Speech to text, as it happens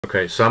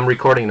Okay, so I'm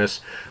recording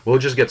this. We'll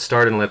just get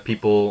started and let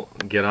people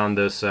get on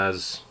this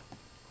as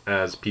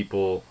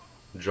people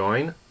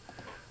join.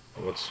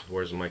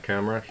 Where's my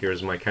camera?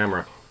 Here's my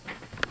camera.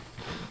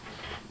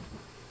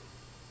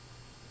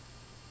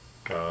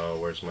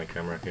 Where's my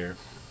camera here?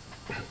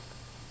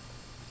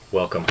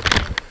 Welcome.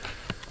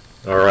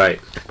 All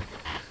right.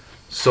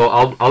 So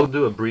I'll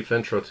do a brief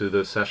intro to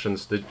the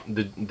sessions.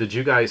 Did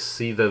you guys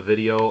see the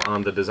video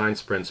on the Design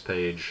Sprints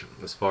page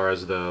as far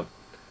as the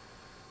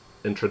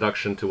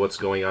introduction to what's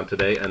going on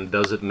today, and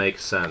does it make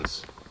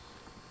sense?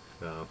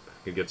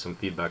 You get some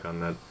feedback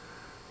on that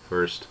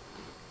first.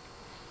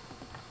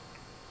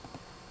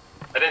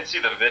 I didn't see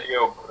the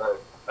video, but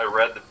I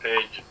read the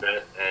page a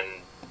bit, and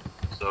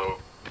so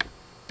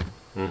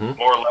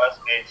more or less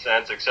made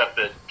sense, except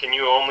that can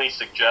you only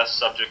suggest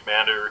subject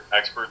matter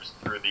experts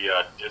through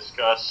the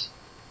Disqus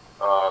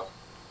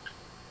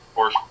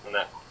portion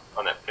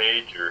on that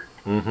page, or?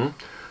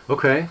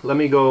 Okay, let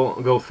me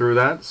go through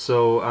that.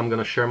 So I'm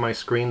gonna share my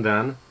screen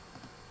then,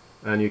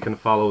 and you can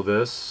follow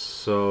this.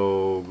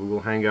 So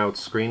Google Hangout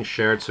screen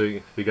shared, so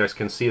if you guys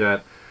can see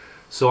that.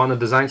 So on the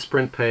Design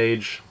Sprint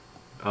page,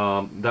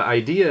 the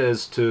idea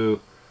is to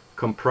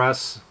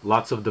compress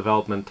lots of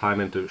development time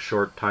into a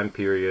short time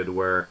period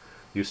where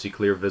you see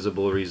clear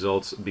visible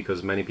results,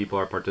 because many people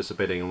are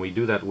participating, and we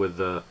do that with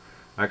the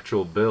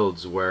actual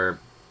builds where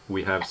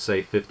we have,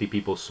 say, 50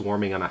 people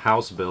swarming on a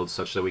house build,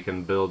 such that we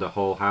can build a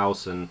whole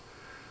house in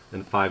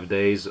 5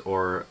 days,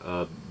 or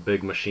a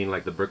big machine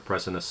like the brick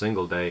press in a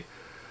single day.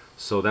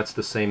 So that's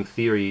the same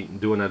theory,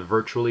 doing that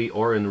virtually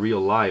or in real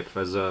life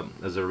as a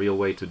real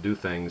way to do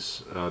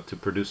things, to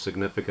produce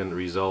significant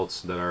results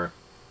that are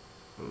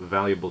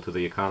valuable to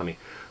the economy.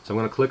 So I'm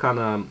going to click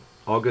on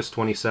August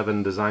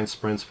 27 Design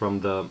Sprints from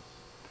the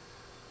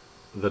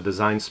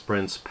Design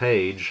Sprints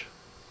page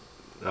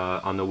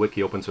on the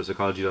wiki,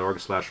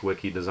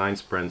 opensourceecology.org/wiki design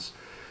sprints.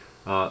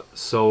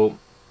 So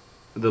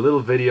the little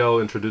video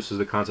introduces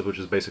the concept, which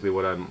is basically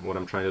what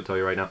I'm trying to tell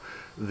you right now.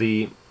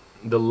 The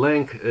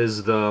link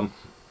is the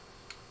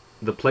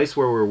place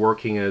where we're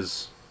working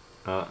is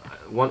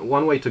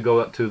one way to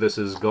go to this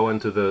is go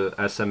into the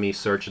SME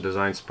search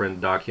design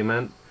sprint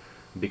document,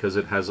 because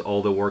it has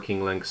all the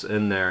working links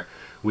in there.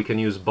 We can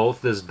use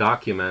both this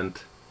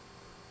document,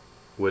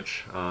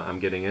 which I'm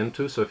getting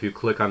into. So if you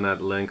click on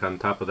that link on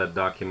top of that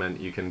document,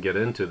 you can get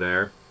into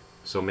there.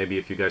 So maybe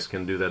if you guys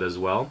can do that as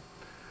well.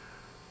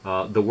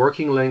 The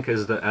working link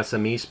is the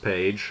SMEs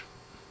page,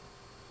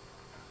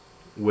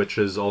 which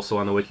is also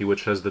on the wiki,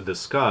 which has the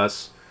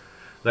Disqus.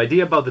 The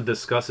idea about the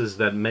Disqus is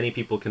that many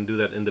people can do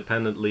that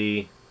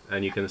independently,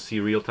 and you can see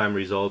real-time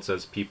results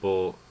as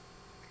people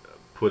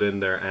put in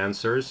their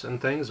answers and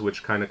things,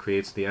 which kind of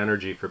creates the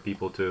energy for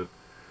people to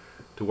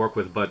work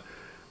with. But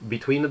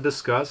between the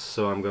Disqus,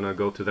 so I'm going to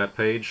go to that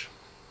page.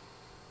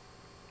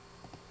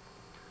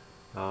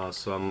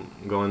 So I'm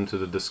going to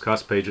the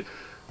Disqus page.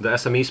 The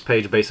SMEs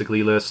page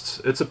basically lists,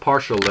 it's a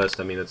partial list,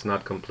 I mean it's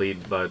not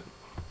complete, but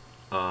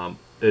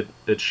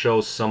it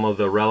shows some of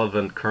the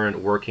relevant current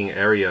working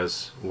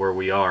areas where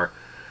we are.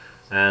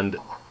 And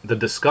the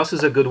Disqus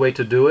is a good way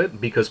to do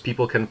it, because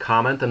people can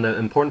comment, and the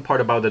important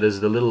part about it is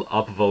the little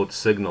upvote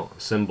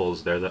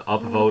symbols there, the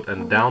upvote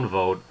and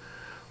downvote,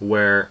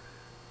 where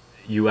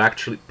you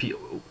actually,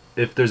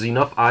 if there's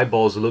enough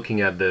eyeballs looking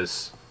at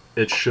this,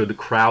 it should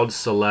crowd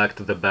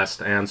select the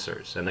best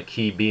answers, and the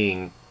key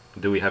being,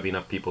 do we have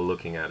enough people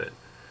looking at it?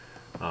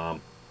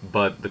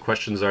 But the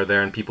questions are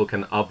there, and people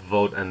can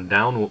upvote and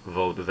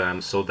downvote them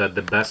so that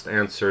the best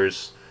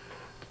answers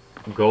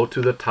go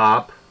to the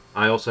top.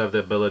 I also have the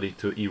ability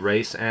to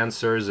erase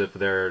answers if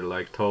they're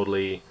like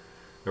totally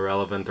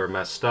irrelevant or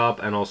messed up,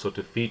 and also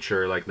to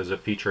feature, like there's a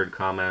featured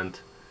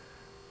comment,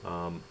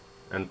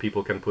 and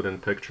people can put in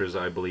pictures,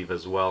 I believe,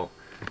 as well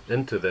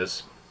into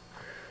this.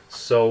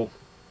 So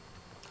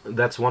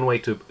that's one way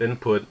to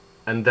input.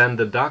 And then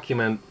the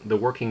document, the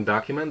working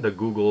document, the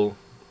Google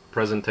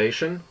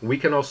presentation, we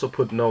can also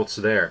put notes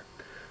there.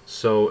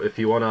 So if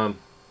you want to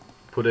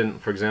put in,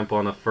 for example,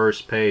 on the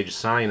first page,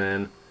 sign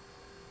in,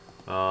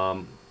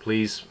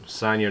 please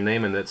sign your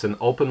name, and it's an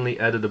openly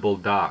editable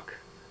doc.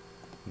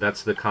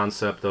 That's the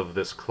concept of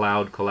this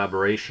cloud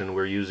collaboration.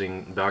 We're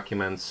using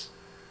documents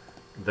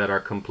that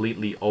are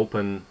completely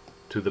open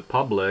to the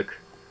public,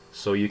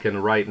 so you can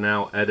right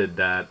now edit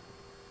that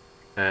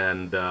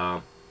and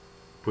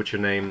put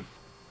your name.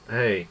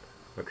 Hey,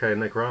 okay,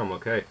 Nick Rom,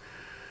 okay,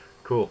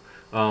 cool.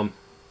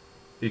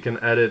 You can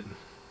edit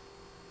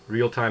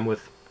real time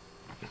with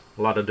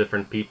a lot of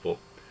different people.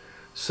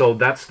 So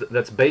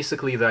that's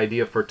basically the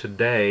idea for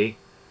today.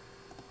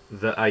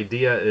 The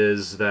idea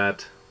is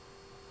that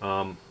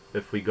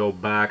if we go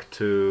back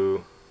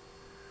to,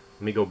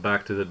 let me go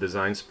back to the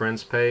Design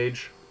Sprints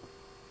page.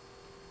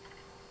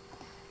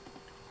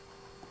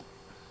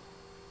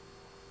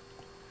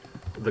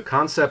 The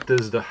concept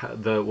is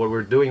what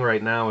we're doing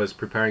right now is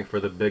preparing for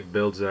the big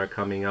builds that are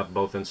coming up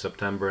both in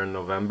September and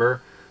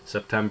November.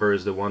 September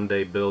is the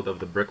one-day build of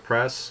the brick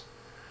press,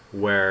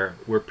 where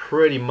we're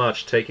pretty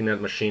much taking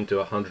that machine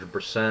to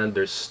 100%.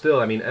 There's still,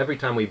 I mean, every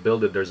time we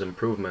build it, there's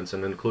improvements,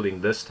 and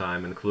including this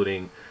time,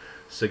 including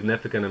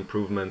significant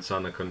improvements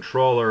on the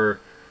controller,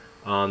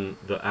 on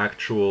the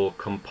actual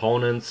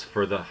components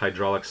for the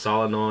hydraulic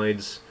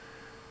solenoids.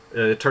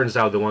 It turns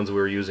out the ones we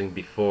were using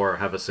before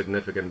have a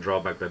significant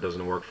drawback that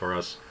doesn't work for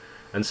us,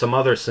 and some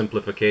other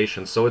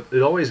simplifications. So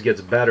it always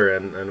gets better,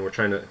 and we're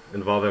trying to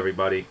involve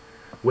everybody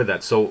with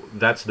that. So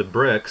that's the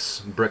brick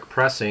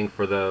pressing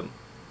for the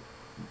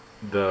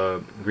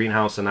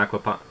greenhouse and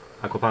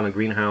aquaponic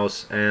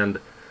greenhouse and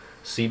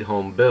seed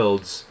home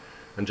builds.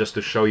 And just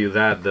to show you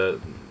that,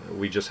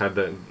 we just had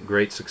the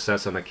great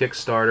success on the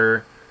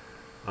Kickstarter.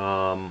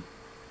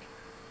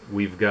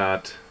 We've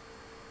got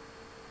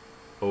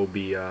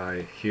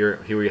OBI here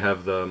we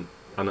have on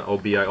the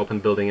OBI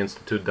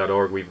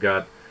openbuildinginstitute.org. we've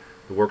got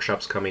the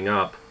workshops coming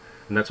up,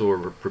 and that's what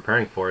we're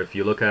preparing for. If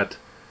you look at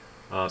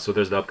so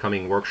there's the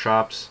upcoming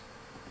workshops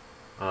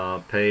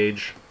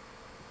page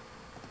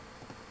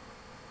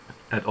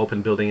at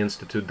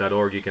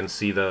openbuildinginstitute.org. You can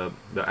see the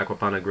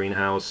aquaponic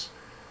greenhouse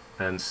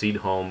and seed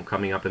home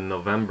coming up in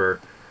November.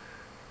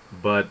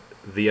 But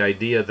the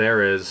idea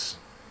there is,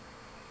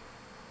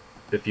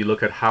 if you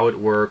look at how it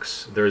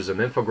works, there's an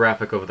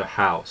infographic of the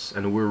house,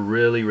 and we're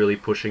really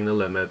pushing the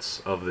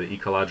limits of the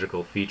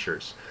ecological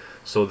features.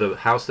 So the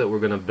house that we're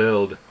going to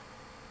build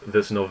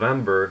this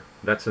November,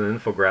 that's an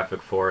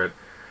infographic for it,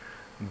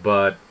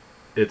 but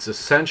it's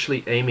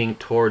essentially aiming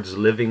towards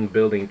Living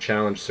Building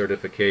Challenge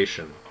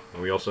certification.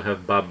 And we also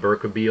have Bob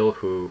Berkebile,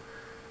 who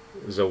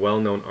is a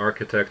well-known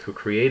architect who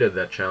created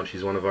that challenge.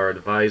 He's one of our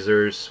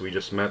advisors. We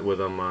just met with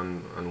him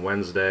on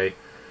Wednesday.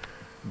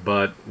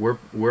 But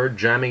we're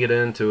jamming it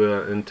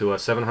into a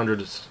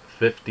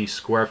 750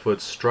 square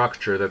foot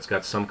structure that's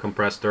got some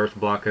compressed earth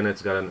block in it.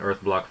 It's got an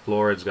earth block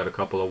floor. It's got a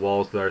couple of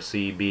walls that are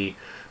CEB,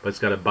 but it's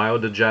got a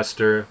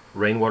biodigester,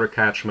 rainwater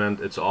catchment.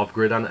 It's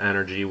off-grid on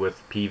energy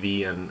with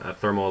PV and a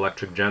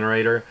thermoelectric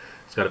generator.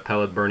 It's got a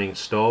pellet burning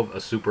stove, a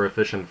super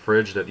efficient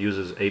fridge that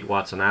uses 8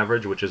 watts on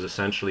average, which is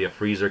essentially a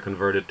freezer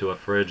converted to a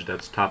fridge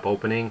that's top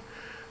opening,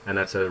 and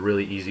that's a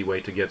really easy way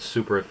to get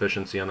super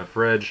efficiency on a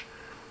fridge.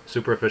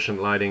 Super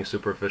efficient lighting,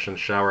 super efficient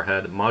shower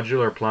head,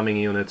 modular plumbing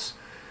units,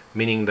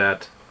 meaning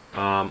that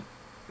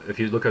if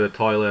you look at the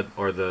toilet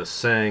or the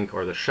sink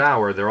or the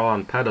shower, they're all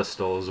on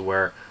pedestals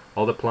where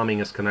all the plumbing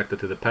is connected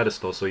to the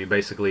pedestal. So you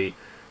basically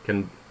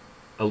can,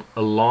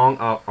 along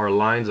our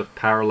lines of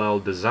parallel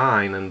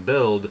design and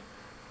build,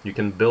 you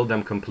can build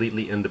them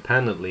completely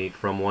independently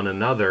from one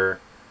another,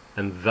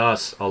 and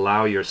thus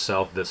allow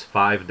yourself this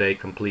 5-day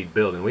complete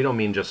build. And we don't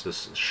mean just a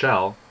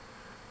shell.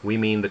 We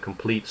mean the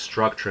complete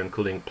structure,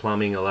 including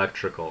plumbing,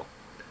 electrical,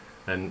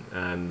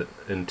 and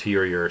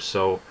interior.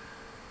 So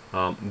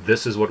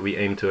this is what we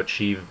aim to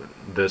achieve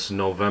this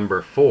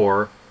November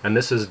 4, and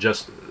this is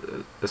just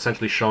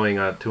essentially showing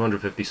a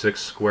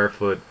 256 square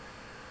foot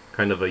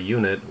kind of a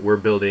unit. We're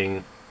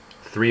building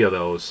 3 of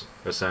those,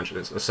 essentially.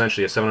 It's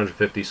essentially a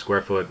 750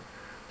 square foot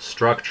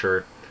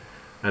structure,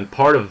 and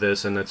part of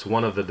this, and it's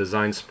one of the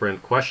design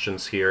sprint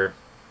questions here,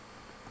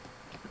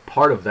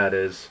 part of that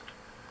is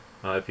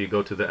if you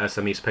go to the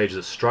SMEs page,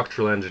 the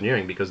structural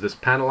engineering, because this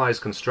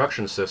panelized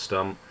construction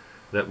system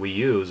that we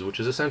use, which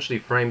is essentially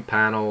frame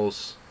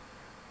panels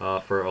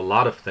for a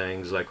lot of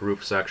things like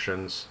roof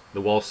sections,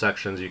 the wall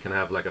sections, you can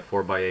have like a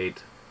 4x8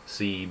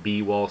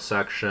 CEB wall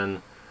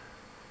section,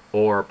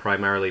 or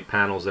primarily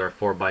panels that are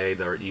 4x8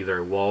 that are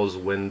either walls,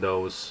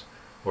 windows,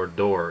 or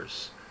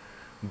doors.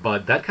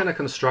 But that kind of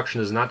construction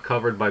is not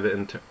covered by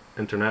the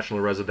International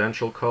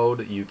Residential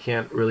Code. You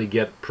can't really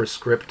get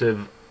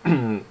prescriptive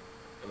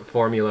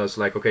formulas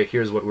like, okay,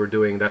 here's what we're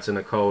doing, that's in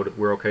a code,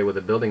 we're okay with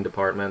the building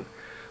department.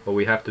 What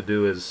we have to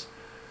do is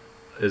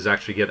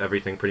actually get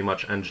everything pretty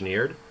much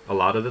engineered, a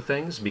lot of the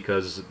things,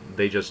 because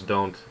they just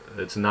don't,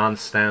 it's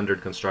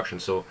non-standard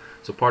construction. So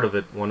part of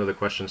it, one of the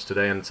questions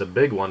today, and it's a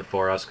big one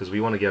for us because we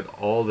want to get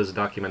all this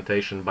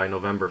documentation by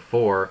November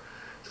 4.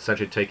 It's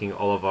essentially taking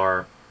all of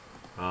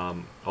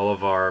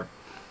our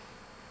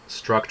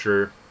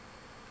structure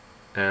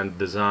and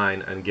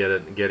design and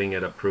getting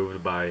it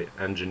approved by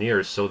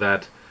engineers, so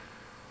that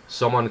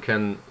someone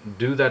can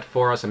do that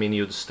for us. I mean,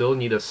 you'd still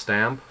need a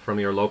stamp from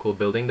your local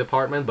building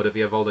department, but if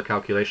you have all the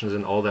calculations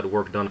and all that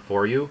work done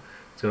for you,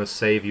 it's going to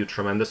save you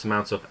tremendous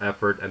amounts of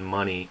effort and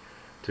money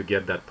to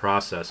get that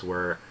process,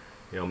 where,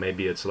 you know,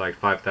 maybe it's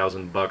like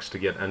 $5,000 to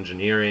get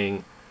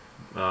engineering,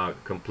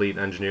 complete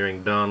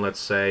engineering done, let's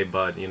say,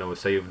 but, you know,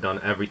 say you've done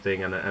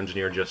everything and the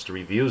engineer just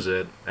reviews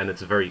it and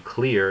it's very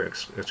clear,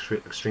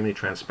 extremely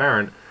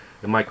transparent,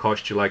 it might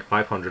cost you like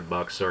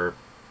 $500 or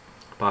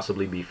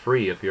possibly be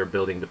free if your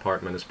building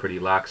department is pretty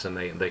lax and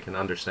they can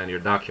understand your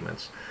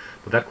documents.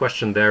 But that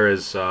question there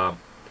is, what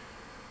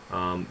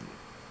are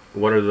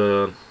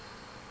the,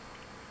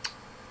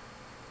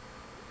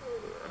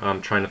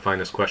 I'm trying to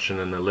find this question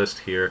in the list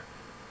here.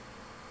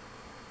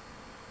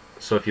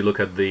 So if you look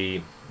at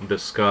the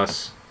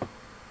Disqus,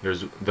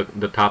 there's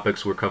the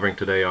topics we're covering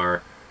today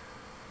are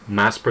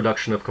mass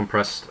production of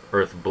compressed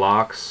earth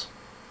blocks.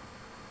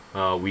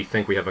 We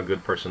think we have a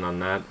good person on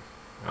that.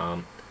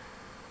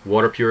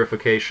 Water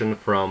purification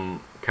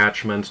from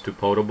catchment to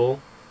potable,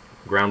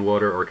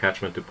 groundwater or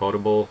catchment to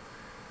potable.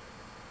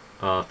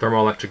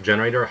 Thermoelectric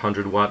generator,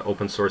 100-watt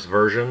open source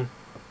version.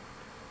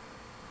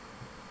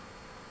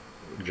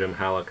 Jim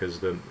Halleck is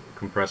the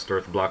compressed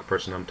earth block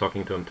person. I'm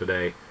talking to him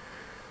today.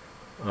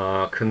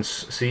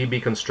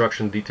 CEB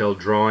construction detailed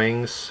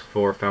drawings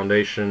for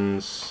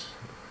foundations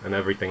and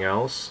everything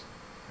else,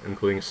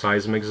 including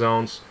seismic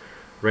zones,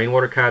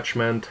 rainwater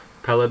catchment,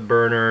 pellet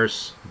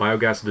burners,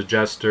 biogas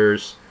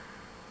digesters,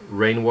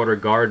 rainwater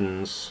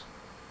gardens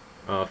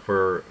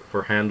for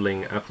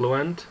handling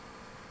effluent,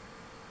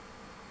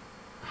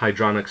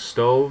 hydronic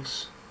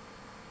stoves,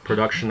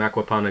 production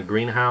aquaponic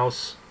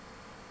greenhouse.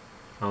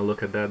 I'll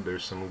look at that.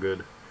 There's some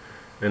good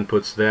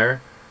inputs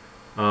there.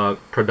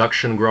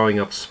 Production growing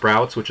of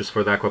sprouts, which is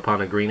for the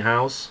aquaponic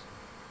greenhouse,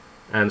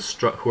 and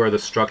who are the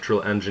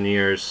structural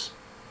engineers.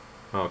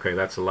 Okay,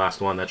 that's the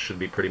last one. That should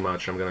be pretty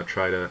much. I'm going to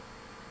try to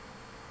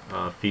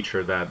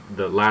feature that.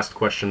 The last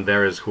question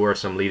there is who are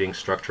some leading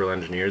structural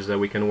engineers that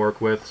we can work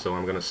with. So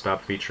I'm going to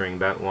stop featuring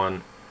that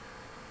one,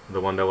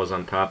 the one that was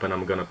on top, and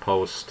I'm going to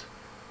post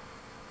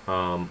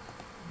the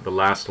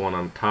last one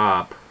on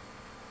top.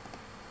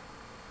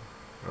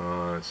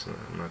 I'm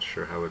not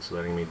sure how it's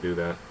letting me do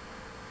that.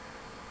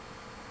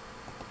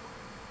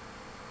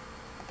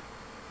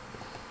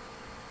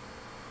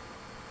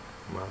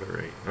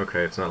 Moderate.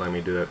 Okay, it's not letting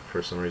me do that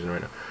for some reason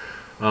right now.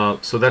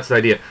 So that's the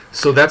idea.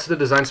 So that's the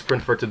design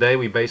sprint for today.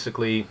 We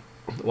basically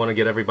want to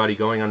get everybody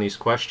going on these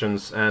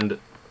questions. And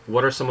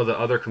what are some of the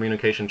other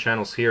communication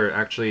channels here?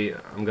 Actually,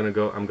 I'm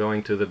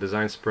going to the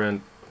design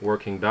sprint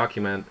working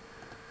document,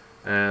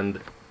 and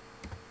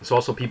it's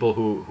also people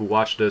who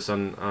watch this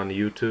on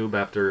YouTube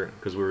after,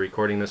 because we're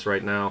recording this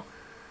right now.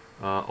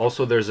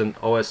 Also, there's an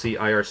OSE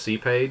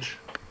IRC page.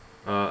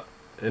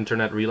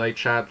 Internet relay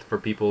chat for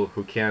people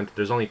who can't.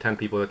 There's only 10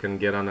 people that can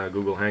get on a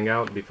Google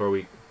Hangout before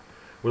we're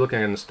looking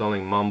at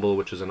installing Mumble,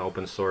 which is an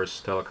open source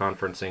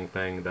teleconferencing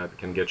thing that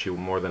can get you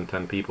more than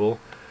 10 people.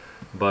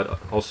 But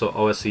also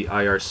OSE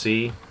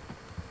IRC,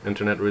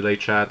 internet relay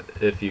chat,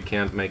 if you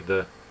can't make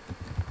the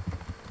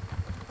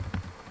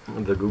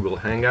Google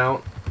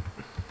Hangout.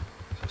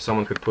 If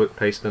someone could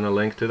paste in a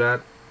link to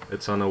that,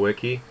 it's on the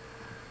wiki.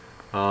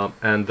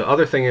 And the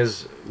other thing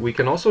is, we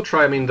can also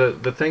try, I mean,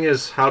 the thing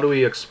is, how do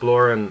we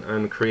explore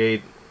and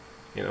create,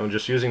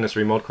 just using this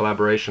remote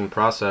collaboration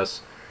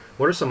process,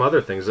 what are some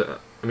other things?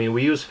 I mean,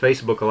 we use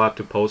Facebook a lot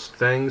to post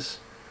things,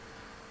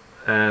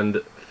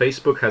 and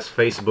Facebook has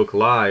Facebook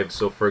Live,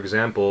 so for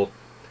example,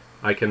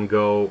 I can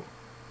go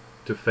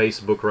to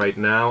Facebook right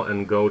now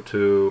and go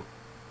to,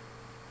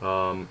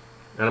 and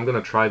I'm going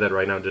to try that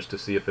right now just to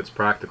see if it's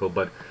practical,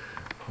 but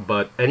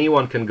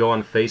anyone can go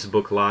on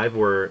Facebook Live,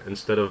 where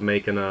instead of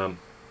making a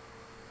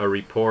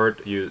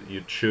report,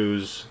 you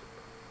choose,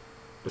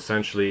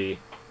 essentially,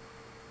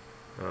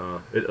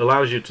 it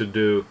allows you to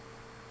do,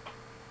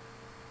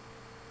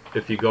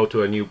 if you go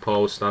to a new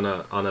post on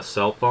a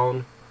cell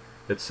phone,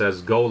 it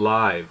says go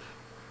live.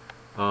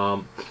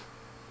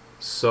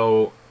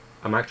 So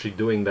I'm actually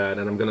doing that,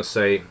 and I'm going to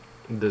say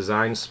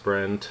design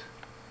sprint,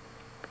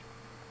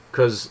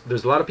 because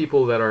there's a lot of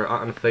people that are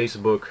on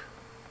Facebook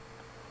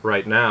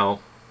right now.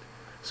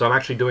 So I'm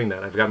actually doing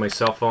that. I've got my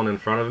cell phone in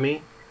front of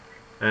me,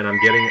 and I'm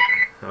getting,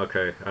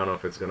 okay, I don't know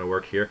if it's going to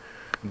work here,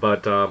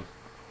 but so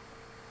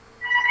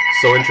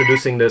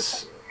introducing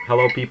this,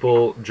 hello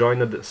people,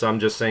 so I'm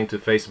just saying to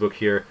Facebook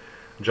here,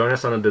 join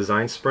us on a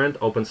design sprint,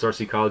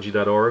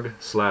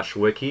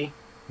 opensourceecology.org/wiki,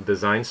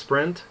 design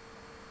sprint.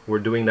 We're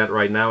doing that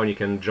right now, and you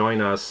can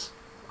join us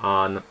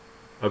on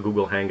a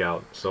Google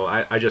Hangout. So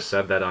I just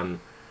said that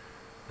on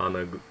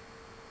a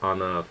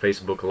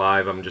Facebook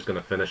Live. I'm just going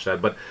to finish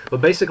that. But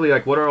basically,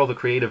 like, what are all the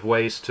creative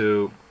ways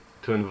to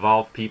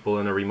involve people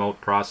in a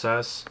remote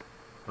process?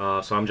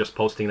 So I'm just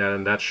posting that,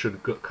 and that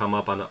should come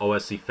up on the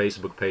OSE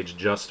Facebook page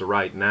just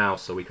right now.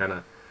 So we kind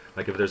of,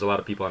 like, if there's a lot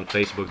of people on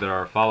Facebook that are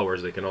our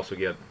followers, they can also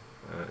get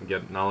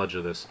knowledge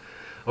of this.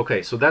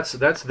 Okay, so that's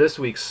this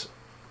week's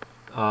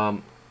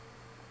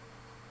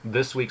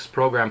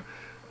program.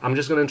 I'm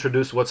just going to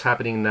introduce what's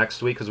happening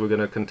next week, because we're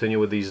going to continue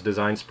with these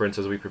design sprints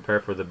as we prepare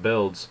for the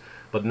builds.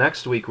 But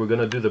next week we're going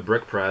to do the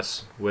brick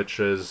press, which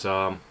is,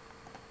 let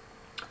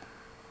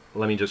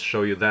me just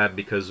show you that,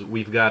 because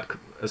we've got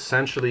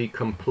essentially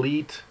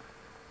complete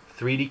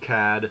 3D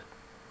CAD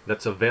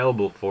that's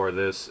available for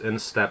this in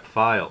step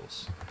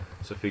files.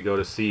 So if you go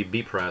to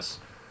CEB press,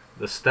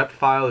 the step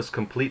file is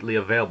completely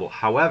available.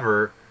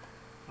 However,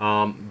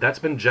 that's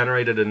been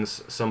generated in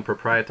some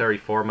proprietary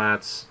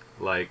formats,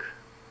 like,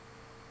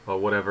 well,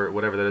 whatever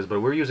that is,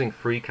 but we're using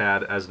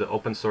FreeCAD as the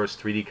open source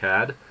 3D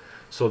CAD.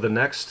 So the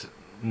next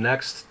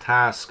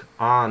task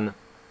on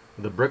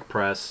the brick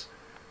press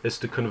is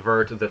to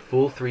convert the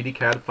full 3D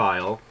CAD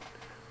file,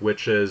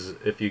 which is,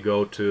 if you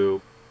go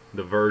to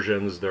the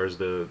versions, there's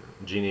the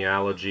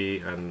genealogy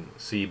and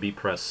CEB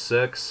press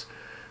 6,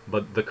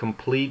 but the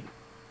complete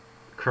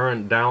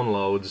current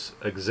downloads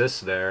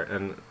exist there,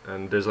 and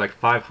there's like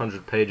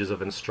 500 pages of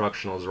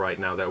instructionals right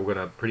now that we're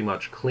going to pretty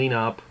much clean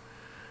up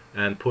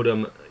and put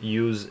them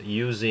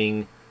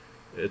using,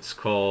 it's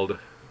called,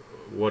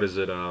 what is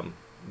it,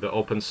 the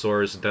open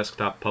source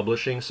desktop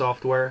publishing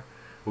software.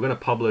 We're going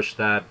to publish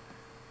that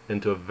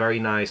into a very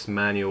nice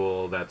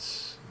manual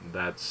that's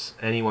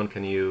anyone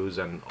can use,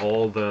 and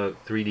all the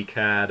 3D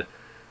CAD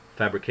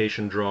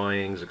fabrication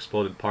drawings,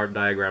 exploded part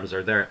diagrams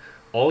are there,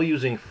 all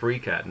using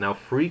FreeCAD. Now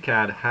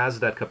FreeCAD has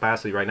that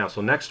capacity right now.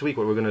 So next week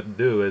what we're going to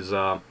do is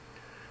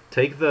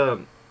take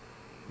the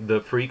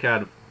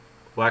FreeCAD,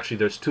 well actually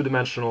there's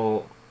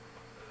two-dimensional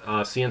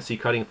CNC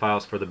cutting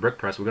files for the brick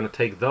press. We're going to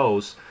take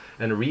those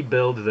and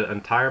rebuild the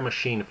entire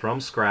machine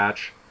from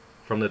scratch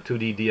from the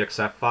 2D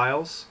DXF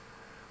files.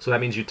 So that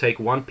means you take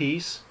one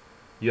piece,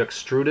 you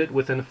extrude it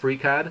within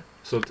FreeCAD.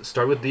 So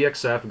start with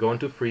DXF, go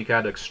into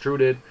FreeCAD,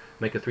 extrude it,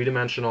 make a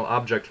three-dimensional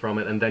object from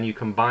it, and then you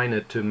combine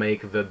it to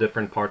make the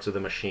different parts of the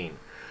machine.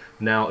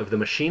 Now, if the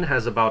machine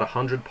has about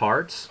 100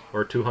 parts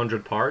or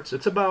 200 parts,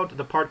 it's about,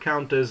 the part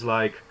count is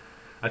like,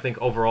 I think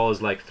overall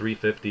is like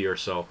 350 or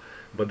so.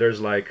 But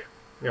there's like,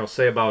 you know,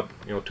 say about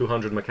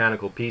 200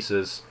 mechanical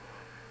pieces.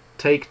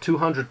 Take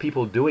 200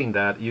 people doing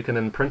that, you can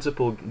in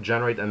principle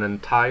generate an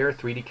entire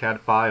 3D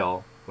CAD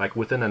file like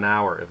within an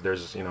hour if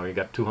there's, you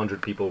got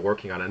 200 people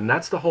working on it. And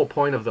that's the whole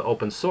point of the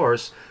open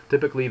source.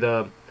 Typically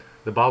the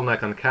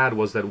bottleneck on CAD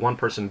was that one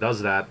person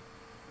does that,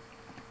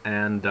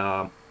 and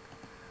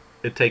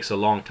it takes a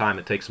long time.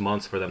 It takes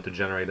months for them to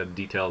generate a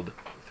detailed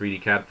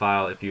 3D CAD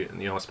file, if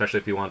especially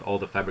if you want all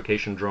the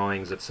fabrication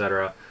drawings,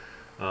 etc.,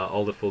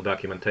 all the full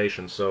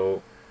documentation.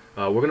 So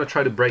we're going to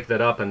try to break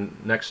that up,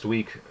 and next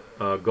week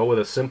go with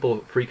a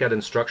simple FreeCAD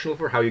instructional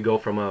for how you go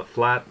from a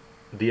flat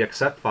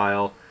DXF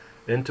file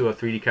into a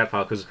 3D CAD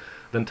file, because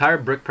the entire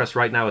brick press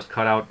right now is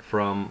cut out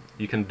from,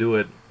 you can do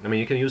it, I mean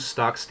you can use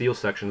stock steel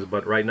sections,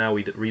 but right now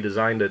we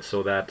redesigned it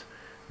so that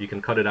you can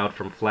cut it out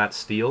from flat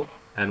steel,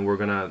 and we're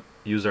going to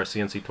use our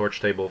CNC torch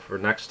table for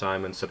next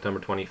time in September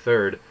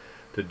 23rd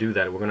to do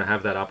that. We're going to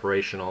have that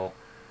operational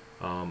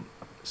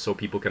so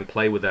people can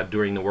play with that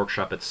during the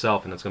workshop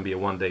itself, and it's going to be a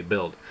one-day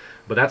build.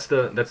 But that's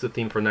the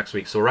theme for next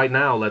week. So right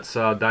now, let's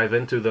dive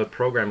into the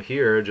program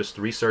here, just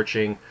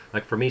researching,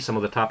 like for me, some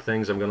of the top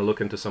things. I'm going to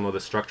look into some of the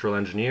structural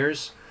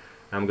engineers.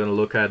 I'm going to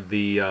look at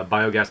the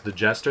biogas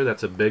digester.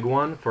 That's a big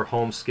one for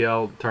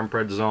home-scale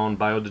temperate zone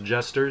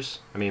biodigesters.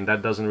 I mean,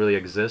 that doesn't really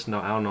exist. No,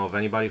 I don't know of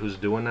anybody who's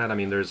doing that. I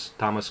mean, there's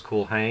Thomas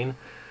Culhane,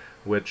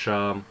 which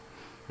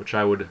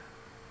I would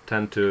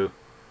tend to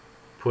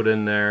put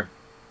in there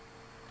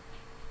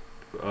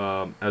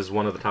as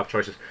one of the top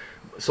choices.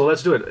 So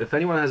let's do it. If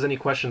anyone has any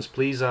questions,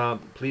 please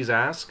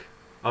ask.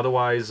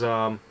 Otherwise,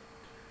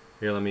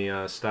 here, let me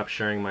stop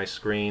sharing my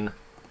screen.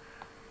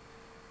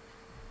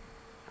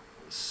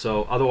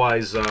 So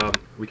otherwise,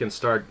 we can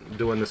start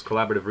doing this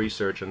collaborative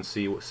research and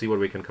see what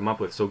we can come up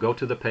with. So go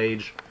to the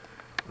page,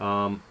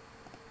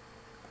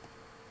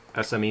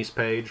 SMEs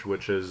page,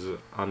 which is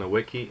on the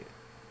wiki.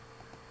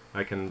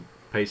 I can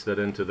paste that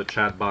into the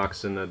chat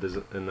box in the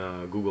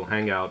Google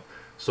Hangout.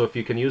 So if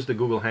you can use the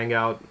Google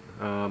Hangout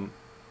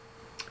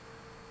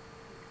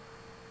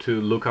to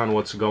look on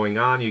what's going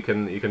on, you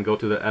can go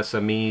to the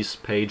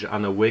SMEs page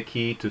on the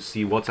wiki to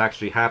see what's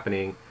actually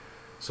happening.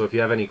 So if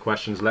you have any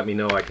questions, let me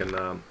know. I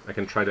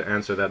can try to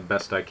answer that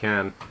best I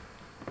can.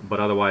 But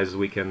otherwise,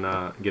 we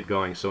can get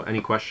going. So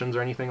any questions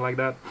or anything like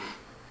that?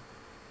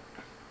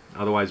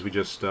 Otherwise, we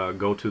just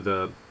go to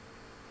the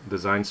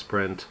design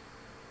sprint,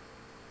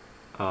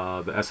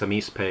 the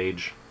SMEs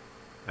page,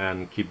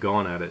 and keep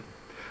going at it.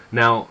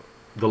 Now,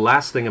 the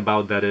last thing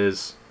about that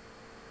is,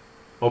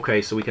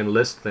 okay, so we can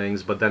list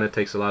things, but then it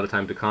takes a lot of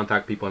time to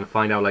contact people and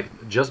find out,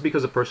 like, just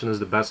because a person is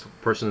the best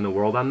person in the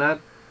world on that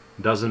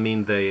doesn't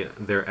mean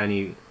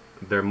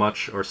they're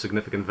much or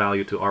significant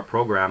value to our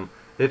program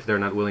if they're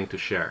not willing to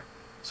share.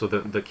 So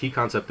the key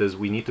concept is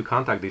we need to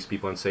contact these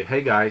people and say,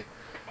 hey guy,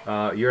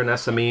 you're an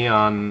SME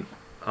on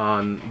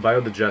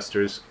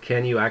biodigesters,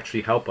 can you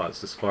actually help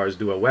us as far as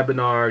do a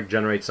webinar,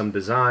 generate some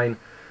design,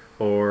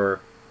 or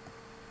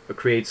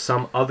create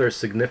some other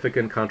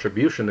significant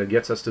contribution that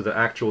gets us to the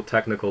actual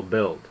technical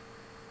build.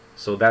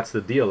 So that's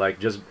the deal. Like,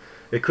 just,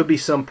 it could be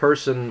some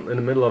person in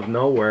the middle of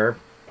nowhere,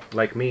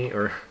 like me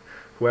or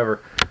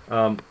whoever,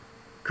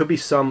 could be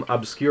some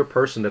obscure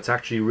person that's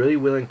actually really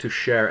willing to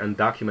share and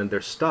document their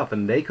stuff,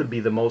 and they could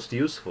be the most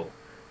useful.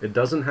 It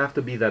doesn't have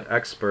to be that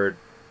expert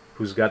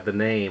who's got the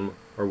name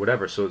or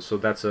whatever. So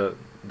that's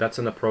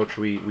an approach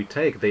we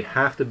take. They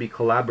have to be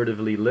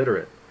collaboratively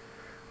literate.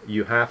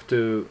 They have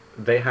to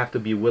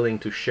be willing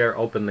to share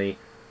openly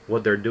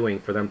what they're doing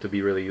for them to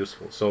be really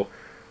useful. So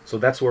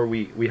that's where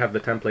we have the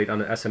template on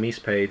the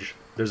SMEs page.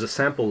 There's a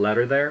sample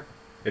letter there.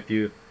 If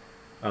you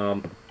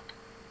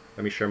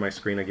let me share my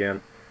screen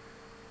again.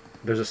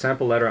 There's a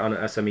sample letter on the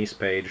SMEs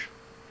page,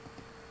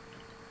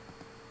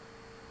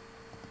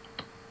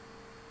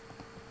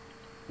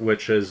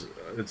 which is,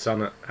 it's on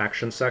the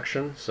action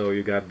section. So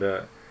you got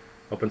the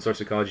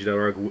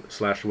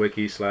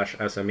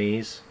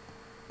opensourceecology.org/wiki/SMEs.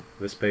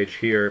 This page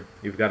here,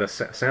 you've got a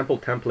sample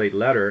template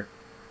letter,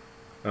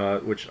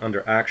 which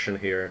under action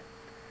here.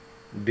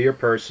 Dear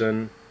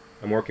person,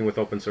 I'm working with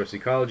Open Source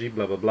Ecology,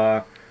 blah blah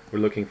blah. We're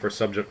looking for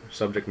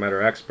subject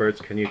matter experts.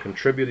 Can you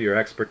contribute your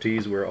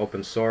expertise? We're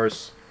open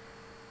source.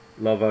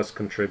 Love us,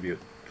 contribute.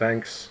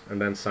 Thanks,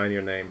 and then sign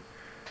your name.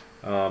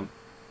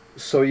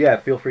 So yeah,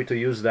 feel free to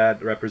use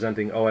that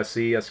representing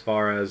OSE. As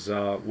far as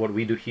what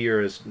we do here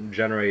is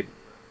generate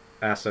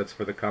assets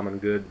for the common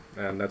good,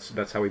 and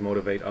that's how we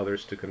motivate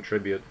others to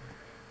contribute,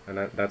 and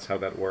that's how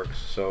that works.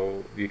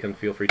 So you can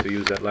feel free to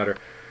use that letter.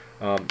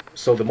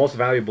 So the most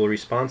valuable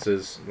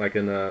responses, like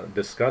in a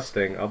Disqus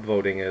thing,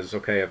 upvoting, is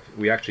okay if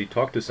we actually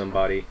talk to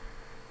somebody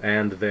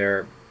and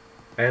they're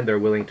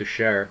willing to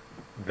share.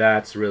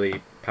 That's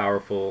really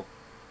powerful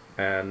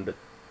and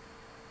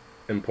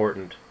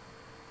important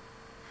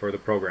for the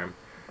program.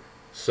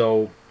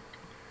 So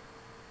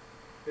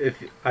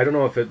if I don't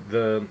know if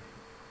the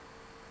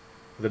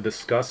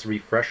Disqus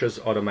refreshes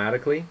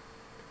automatically,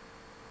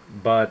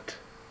 but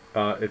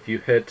if you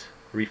hit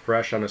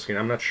refresh on the screen,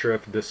 I'm not sure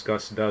if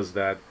Disqus does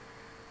that.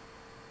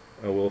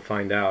 We'll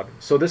find out.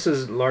 So this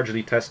is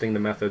largely testing the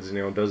methods.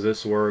 Does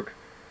this work?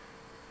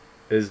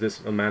 Is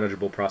this a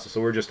manageable process?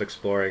 So we're just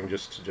exploring,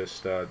 just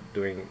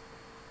doing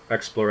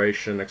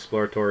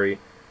exploratory,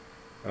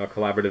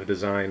 collaborative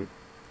design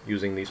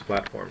using these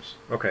platforms.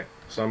 Okay,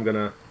 so I'm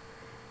gonna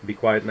be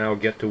quiet now.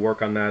 Get to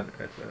work on that.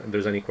 If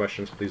there's any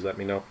questions, please let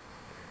me know.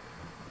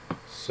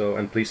 So,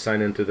 and please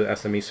sign into the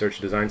SME Search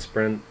Design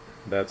Sprint.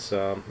 That's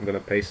I'm gonna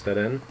paste that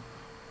in.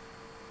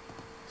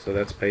 So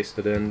that's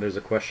pasted in. There's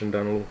a question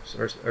down.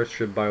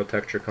 Earthship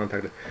Biotecture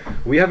contacted.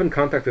 We haven't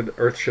contacted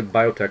Earthship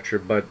Biotecture,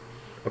 but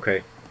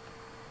okay.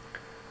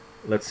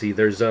 Let's see.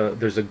 There's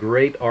a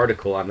great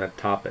article on that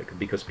topic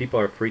because people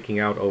are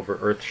freaking out over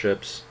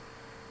Earthships.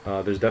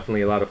 There's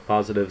definitely a lot of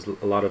positives,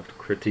 a lot of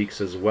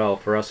critiques as well.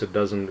 For us, it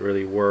doesn't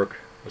really work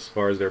as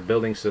far as their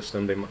building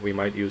system. We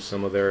might use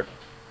some of their.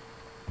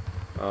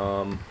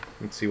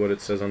 Let's see what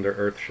it says under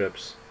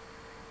Earthships.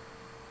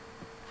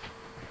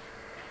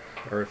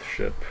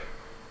 Earthship.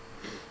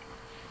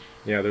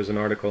 Yeah, there's an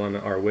article on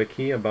our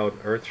wiki about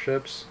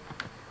Earthships.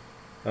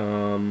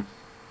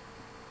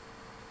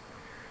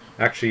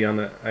 Actually,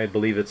 I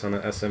believe it's on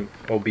the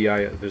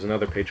OBI. There's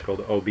another page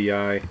called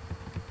OBI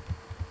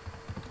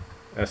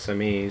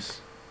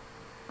SMEs,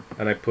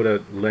 and I put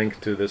a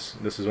link to this.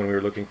 This is when we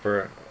were looking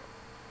for.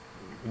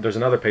 There's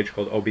another page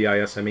called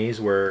OBI SMEs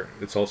where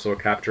it's also a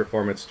capture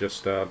form. It's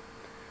just a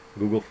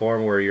Google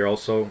form where you're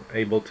also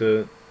able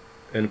to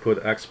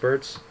input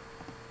experts.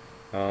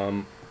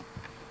 There's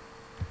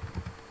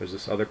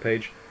this other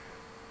page.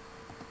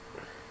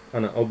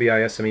 On the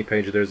OBI SME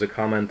page, there's a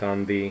comment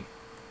on the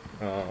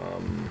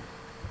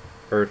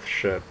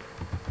Earthship.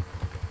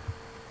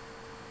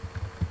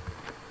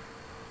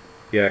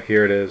 Yeah,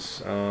 here it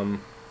is.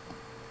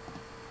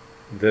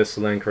 This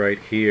link right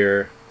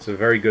here. It's a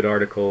very good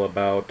article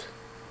about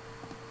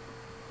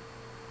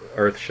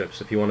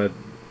Earthships. If you want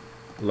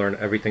to learn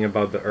everything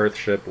about the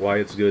Earthship, why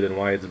it's good and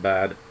why it's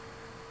bad,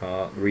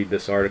 read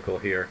this article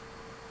here.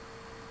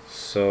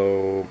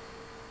 So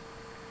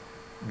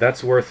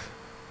that's worth,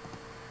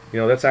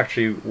 that's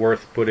actually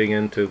worth putting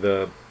into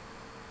the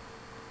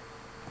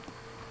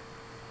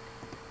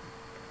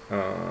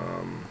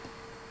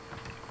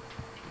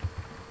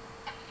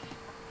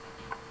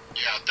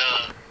yeah,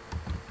 the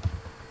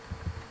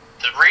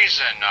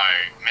reason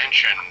I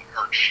mention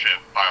Earthship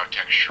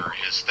Biotecture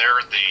is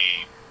they're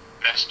the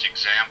best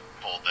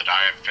example that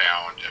I have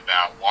found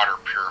about water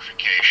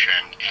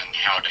purification and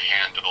how to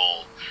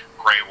handle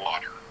gray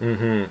water.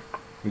 Mm-hmm.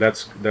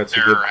 That's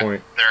a good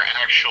point. Their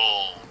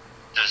actual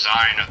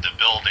design of the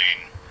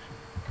building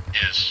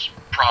is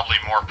probably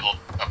more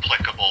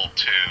applicable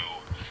to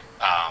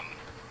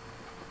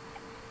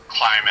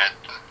climate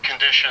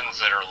conditions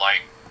that are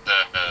like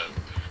the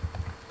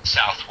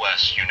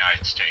Southwest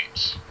United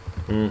States.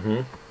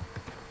 Mm-hmm.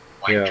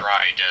 Like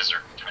dry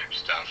desert type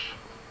stuff.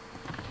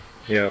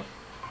 Yeah.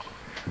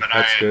 But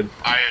that's good.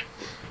 I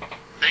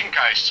think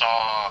I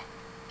saw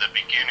the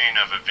beginning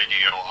of a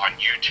video on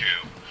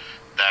YouTube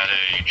that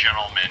a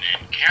gentleman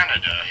in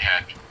Canada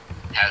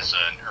has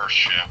an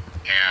Earthship,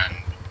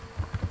 and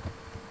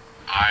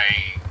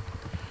I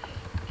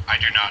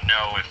do not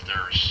know if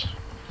there's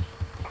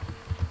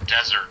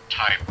desert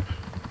type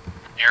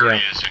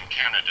areas in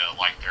Canada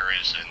like there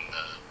is in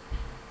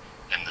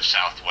the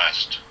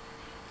Southwest.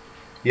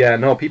 Yeah,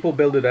 no, people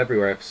build it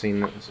everywhere. I've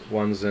seen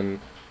ones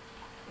in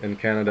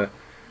Canada.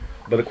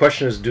 But the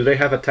question is, do they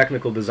have a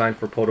technical design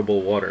for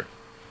potable water?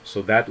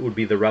 So that would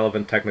be the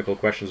relevant technical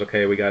questions.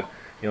 Okay, we got,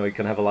 you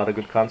can have a lot of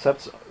good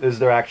concepts. Do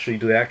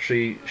they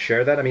actually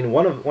share that? I mean,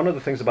 one of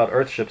the things about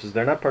Earthships is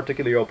they're not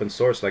particularly open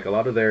source. Like a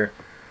lot of their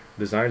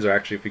designs are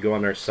actually, if you go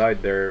on their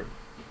site, they're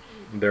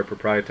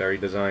proprietary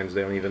designs.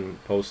 They don't even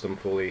post them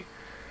fully.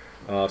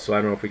 So I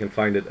don't know if we can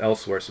find it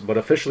elsewhere. But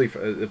officially,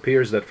 it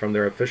appears that from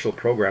their official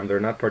program, they're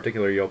not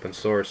particularly open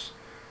source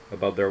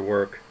about their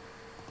work.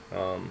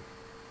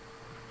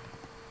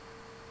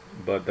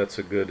 But that's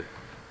a good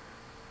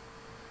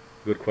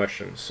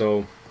question.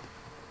 So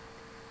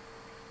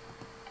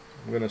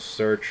I'm gonna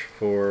search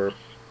for.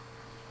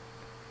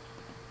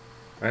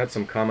 I had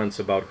some comments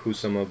about who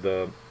some of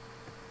the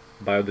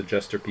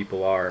biodigester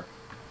people are.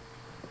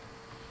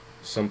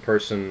 Some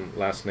person,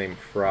 last name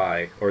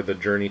Fry, or The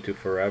Journey to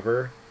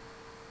Forever.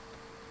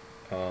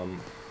 Let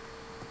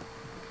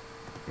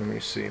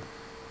me see.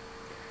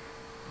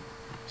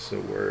 So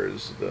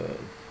where's the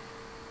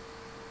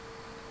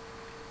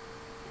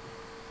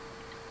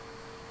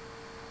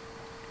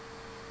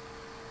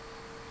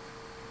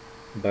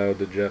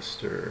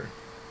biodigester?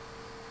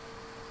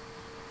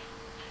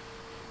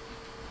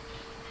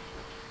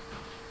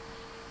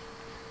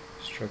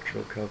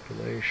 Structural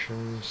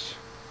calculations.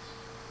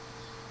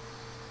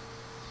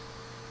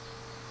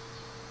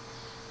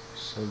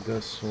 So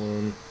this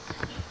one.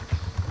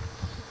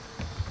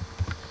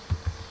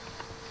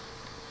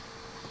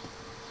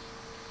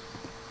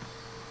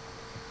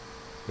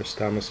 There's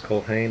Thomas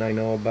Culhane I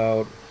know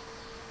about.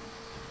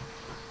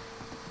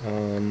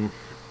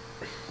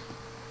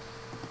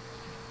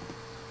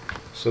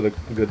 So the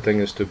good thing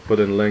is to put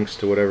in links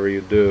to whatever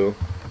you do.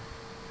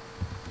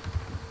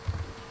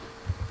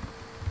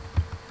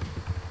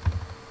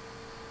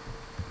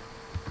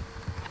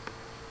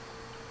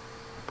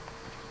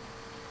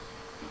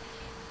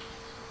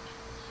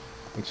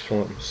 It's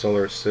from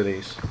Solar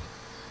Cities.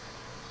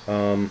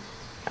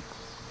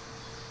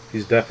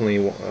 He's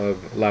definitely a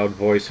loud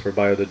voice for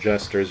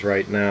biodigesters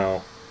right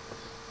now.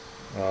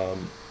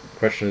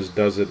 Question is,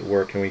 does it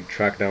work? Can we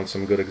track down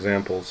some good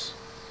examples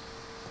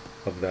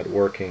of that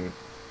working?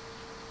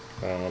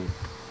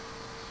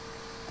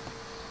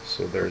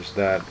 So there's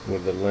that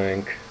with the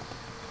link.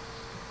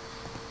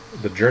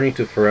 The Journey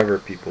to Forever,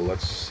 people,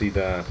 let's see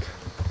that.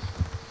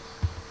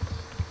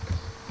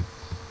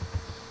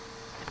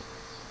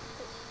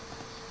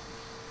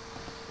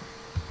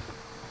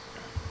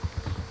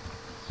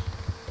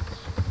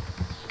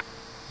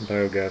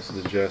 Biogas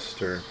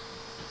digester.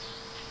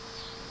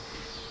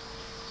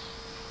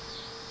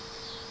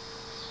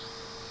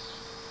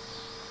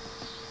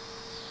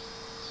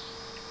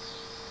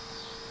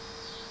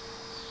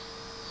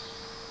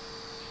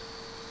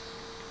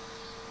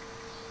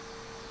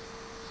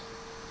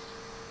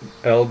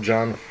 L.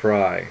 John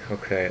Fry.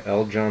 Okay,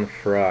 L. John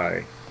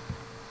Fry.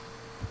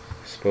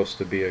 Supposed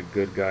to be a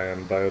good guy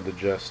on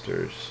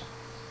biodigesters.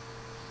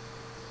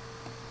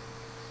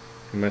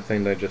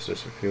 Methane digesters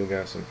for fuel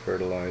gas and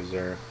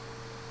fertilizer.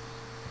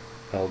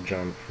 L.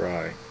 John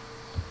Fry.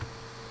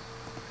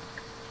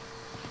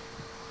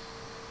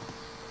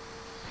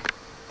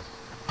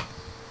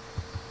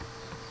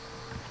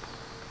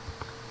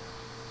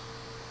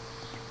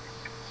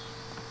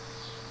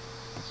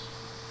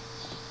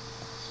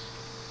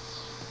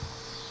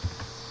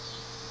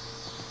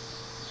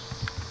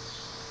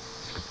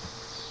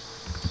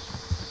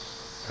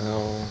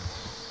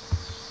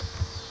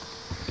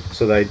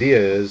 So the idea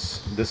is,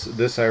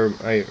 this I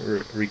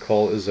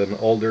recall is an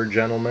older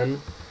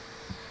gentleman,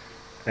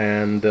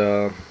 and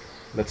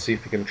let's see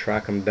if we can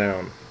track him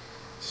down.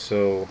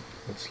 So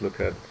let's look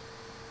at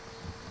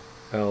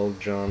L.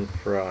 John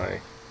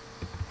Fry.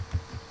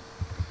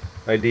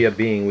 Idea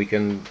being, we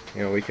can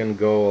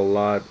go a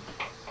lot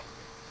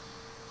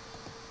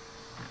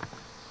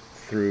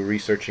through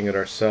researching it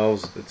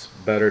ourselves. It's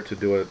better to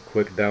do a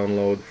quick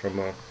download from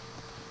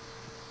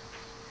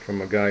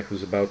a guy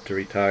who's about to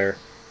retire.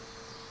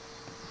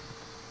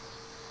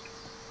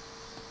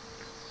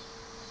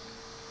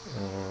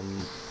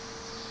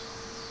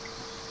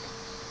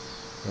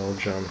 L.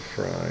 John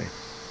Fry.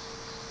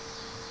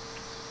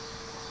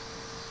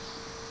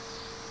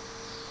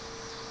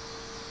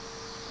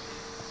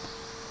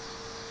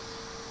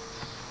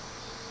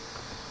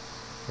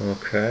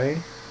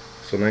 Okay,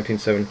 so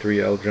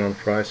 1973 L. John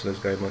Fry, so this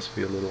guy must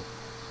be a little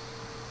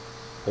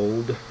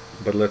old,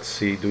 but let's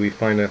see, do we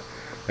find a,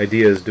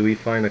 idea is, do we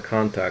find a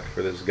contact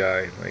for this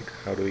guy? Like,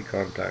 how do we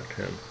contact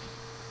him?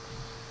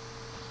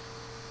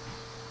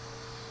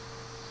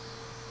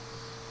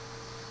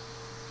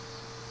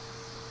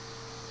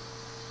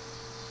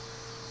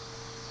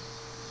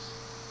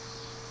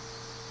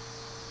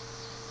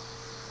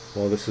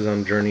 Well, this is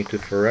on Journey to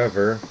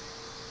Forever.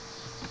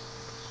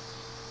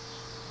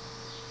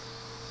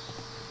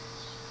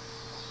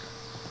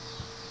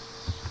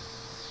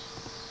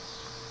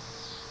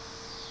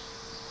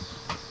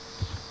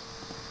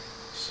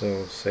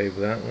 So save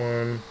that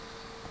one.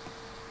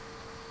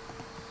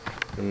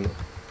 And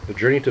the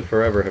Journey to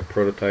Forever have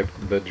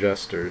prototyped the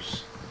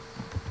Jesters.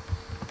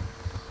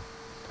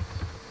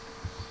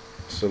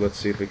 So let's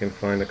see if we can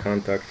find a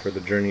contact for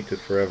the Journey to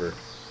Forever.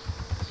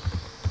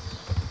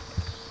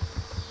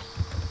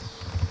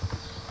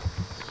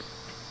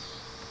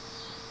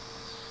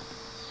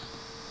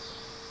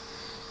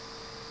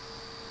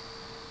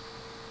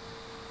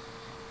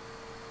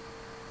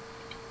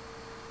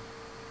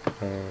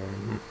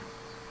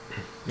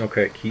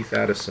 Okay, Keith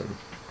Addison.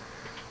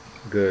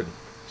 Good.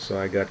 So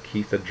I got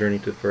Keith at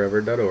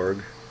journeytoforever.org.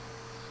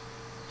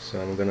 So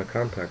I'm going to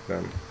contact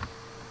them.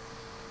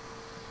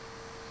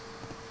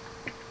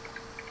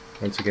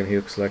 Once again, he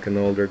looks like an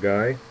older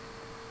guy.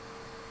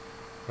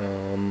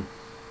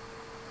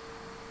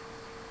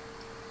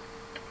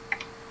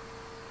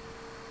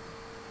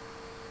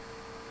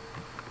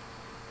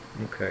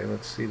 Okay,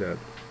 let's see that.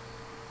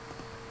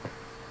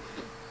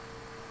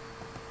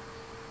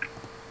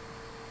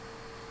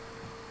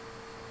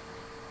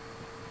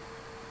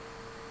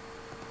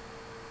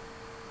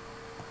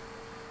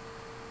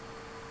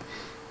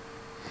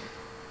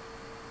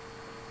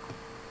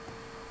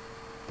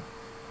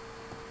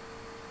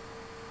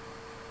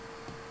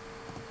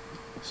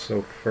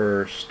 So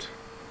first,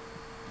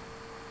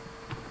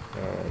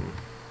 I'm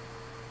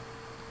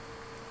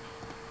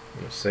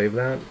going to save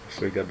that.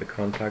 So we got the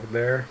contact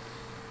there.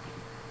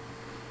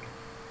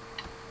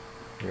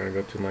 I'm going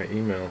to go to my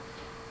email.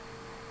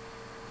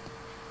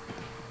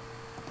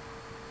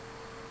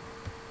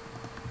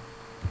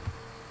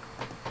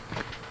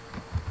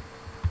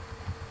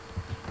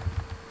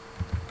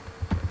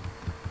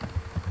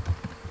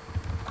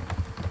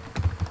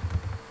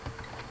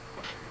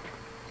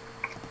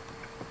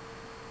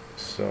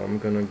 So I'm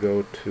going to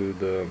go to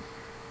the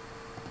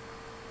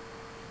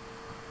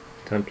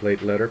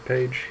template letter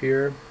page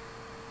here.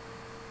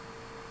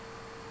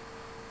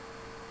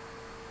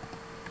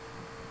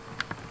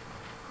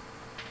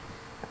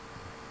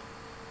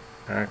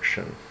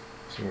 Action.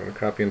 So I'm going to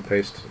copy and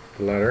paste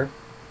the letter.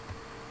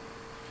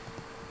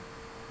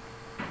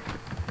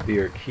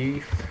 Dear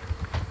Keith,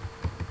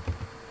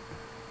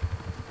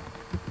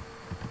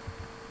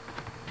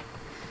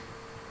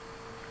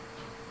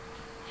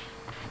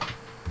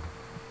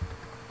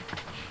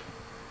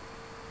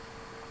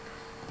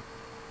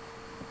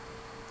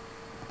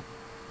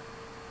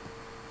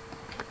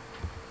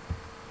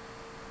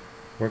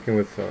 working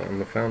with, I'm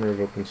the founder of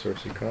Open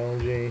Source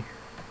Ecology.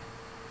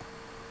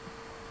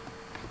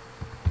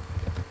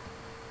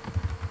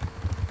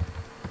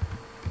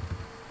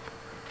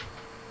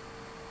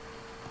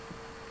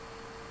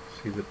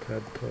 See the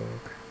TED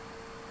Talk.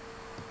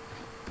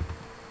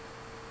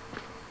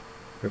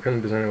 We're going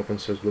to design open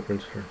source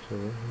blueprints for.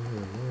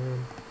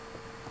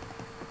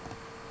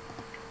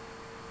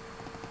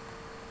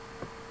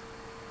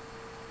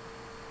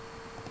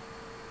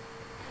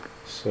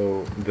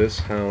 So this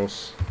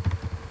house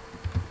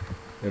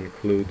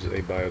includes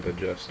a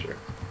biodigester.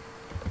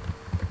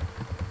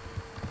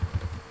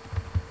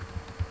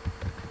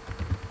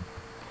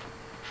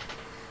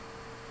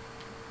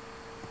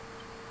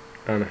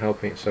 On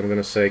helping, so I'm going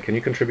to say, can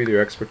you contribute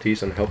your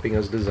expertise on helping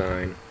us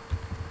design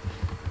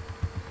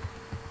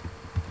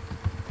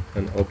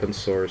an open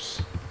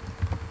source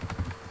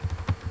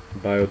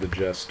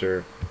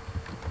biodigester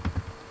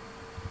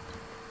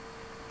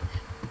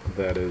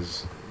that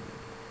is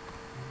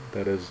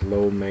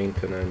low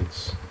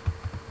maintenance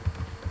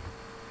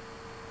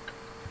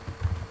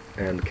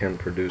and can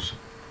produce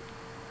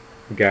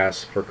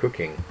gas for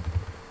cooking.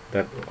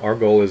 That our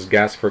goal is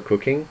gas for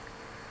cooking.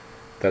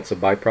 That's a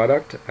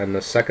byproduct, and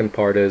the second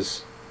part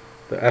is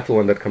the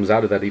effluent that comes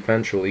out of that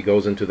eventually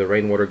goes into the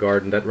rainwater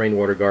garden. That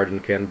rainwater garden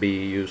can be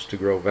used to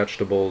grow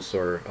vegetables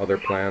or other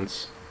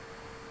plants.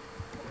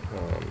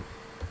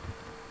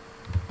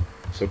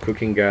 So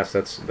cooking gas,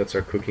 that's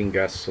our cooking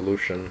gas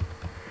solution.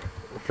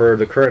 For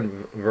the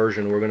current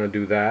version, we're going to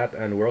do that,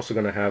 and we're also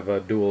going to have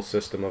a dual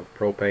system of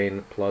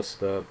propane plus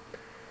the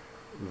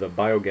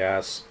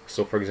biogas.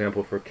 So for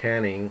example, for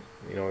canning,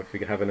 you know, if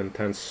you have an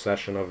intense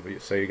session of,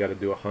 say you got to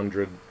do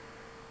 100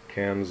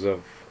 cans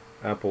of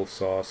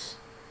applesauce,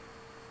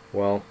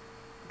 well,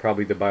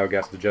 probably the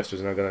biogas digester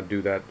is not going to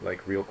do that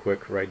like real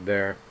quick right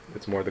there.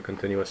 It's more the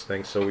continuous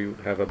thing, so we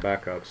have a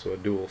backup. So a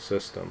dual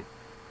system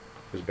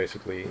is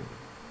basically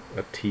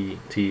a T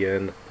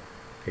in,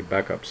 a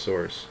backup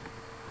source.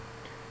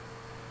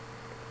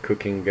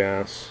 Cooking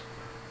gas,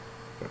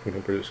 we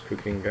can produce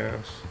cooking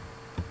gas.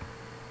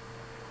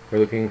 We're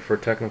looking for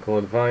technical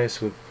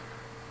advice with,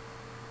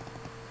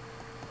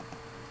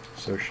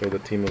 so show the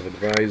team of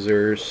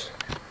advisors.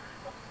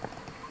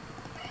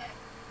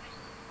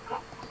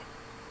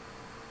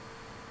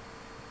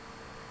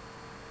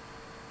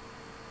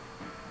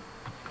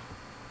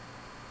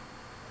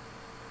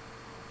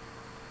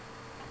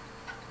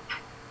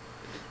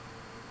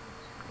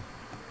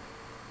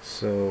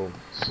 So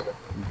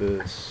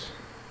this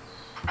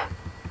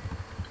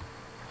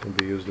will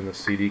be used in a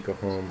CD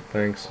home.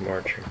 Thanks,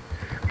 Marcin.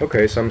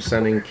 Okay, so I'm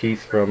sending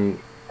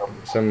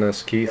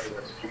us Keith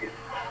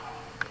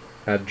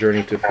at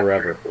Journey to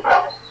Forever.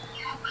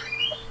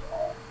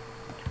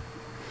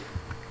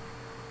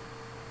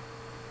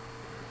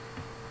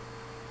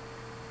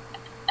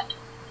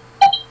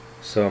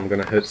 So I'm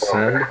gonna hit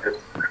send.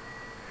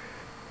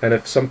 And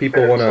if some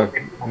people want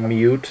to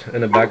mute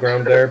in the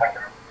background there,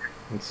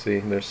 let's see,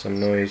 there's some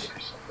noise.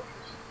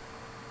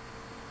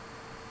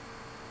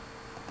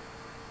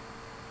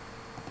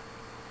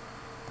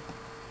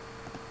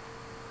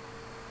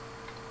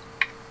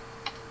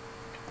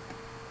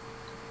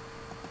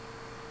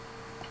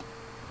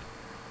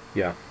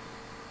 Yeah.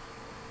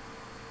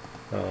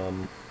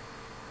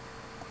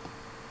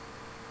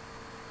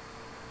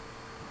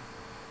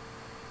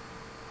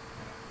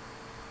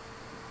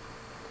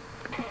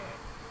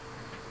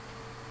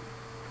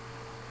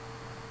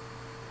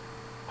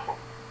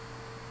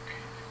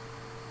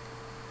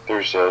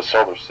 There's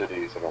Solar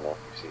Cities. I don't know if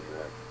you've seen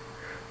that.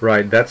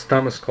 Right, that's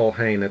Thomas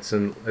Colhane. It's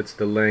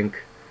the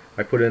link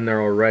I put in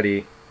there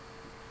already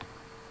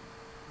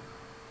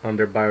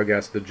under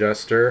biogas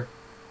digester.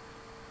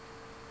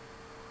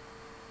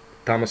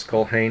 Thomas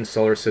Colhane,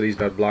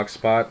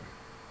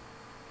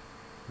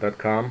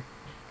 solarcities.blogspot.com.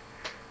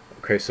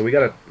 Okay, so we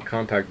gotta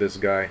contact this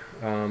guy.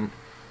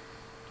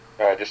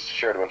 I just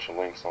shared a bunch of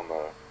links on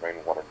the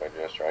rainwater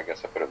digester. I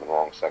guess I put it in the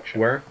wrong section.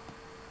 Where?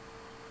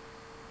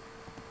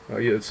 Oh,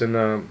 yeah, it's in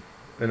the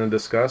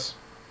Disqus.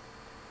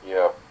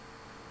 Yep.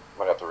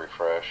 Might have to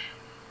refresh.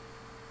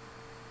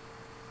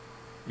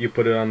 You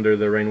put it under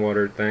the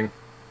rainwater thing.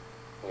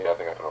 Yeah, I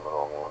think I put it on the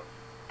wrong one.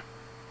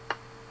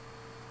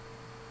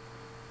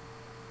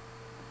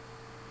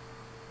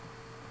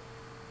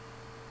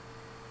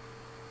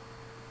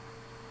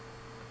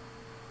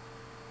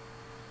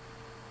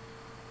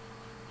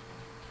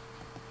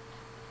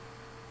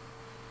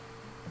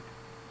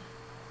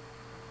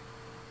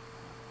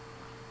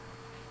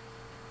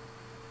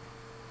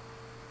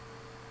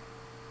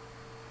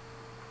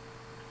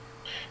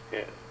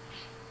 Yeah.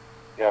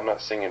 Yeah, I'm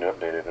not seeing it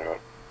updated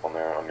on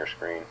there on your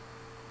screen.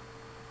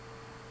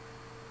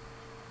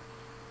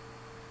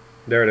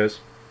 There it is.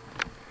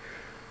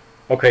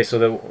 Okay, so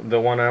the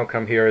one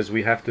outcome here is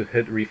we have to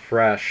hit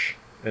refresh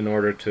in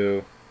order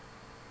to.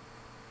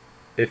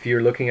 If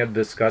you're looking at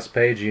the Disqus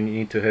page, you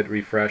need to hit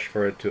refresh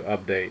for it to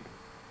update.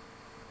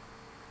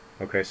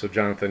 Okay, so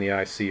Jonathan, yeah,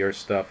 I see your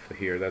stuff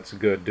here. That's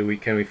good.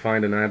 Can we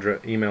find an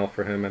email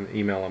for him and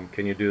email him?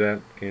 Can you do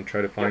that? Can you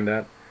try to find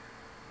that?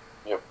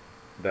 Yep.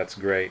 That's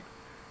great.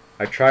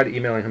 I tried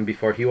emailing him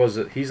before.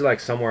 He's like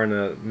somewhere in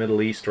the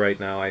Middle East right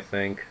now, I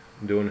think,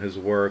 doing his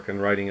work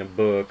and writing a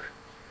book.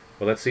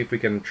 Well, let's see if we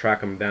can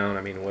track him down.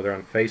 I mean, whether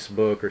on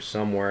Facebook or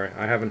somewhere.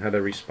 I haven't had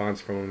a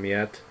response from him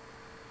yet,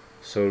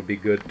 so it'd be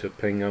good to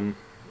ping him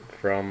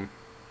from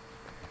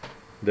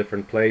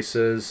different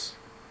places.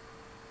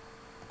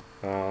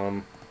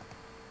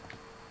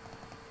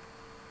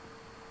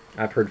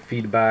 I've heard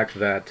feedback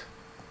that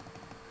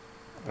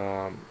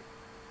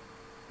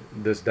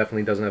this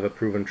definitely doesn't have a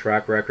proven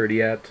track record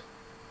yet,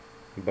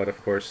 but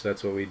of course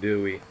that's what we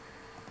do.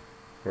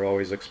 We're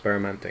always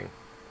experimenting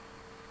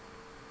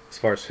as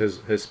far as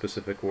his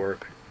specific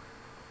work.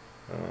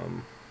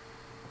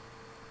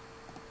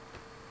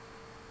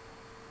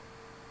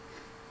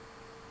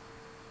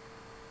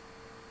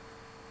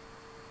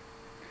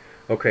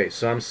 Okay,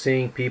 so I'm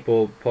seeing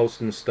people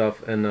posting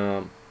stuff in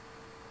a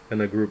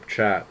group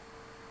chat.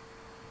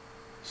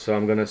 So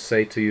I'm gonna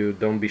say to you,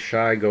 don't be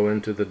shy, go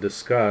into the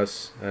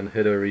Disqus and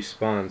hit a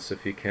response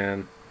if you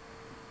can.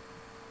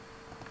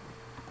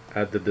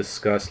 At the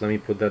Disqus, let me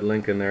put that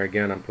link in there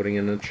again. I'm putting it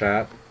in the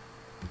chat.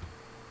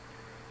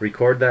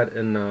 Record that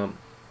in a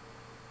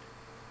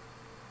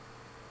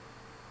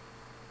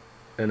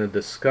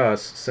Disqus,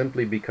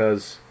 simply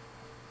because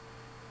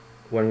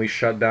when we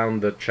shut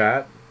down the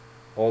chat,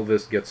 all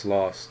this gets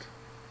lost.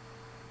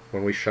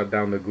 When we shut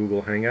down the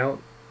Google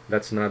Hangout,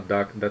 that's not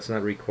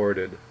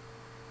recorded.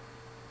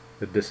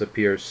 It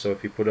disappears. So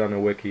if you put it on a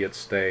wiki, it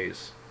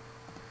stays.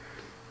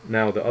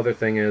 Now the other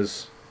thing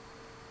is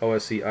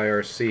OSE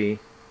IRC.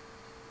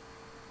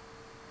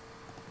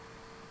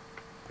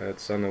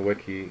 It's on the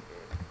wiki.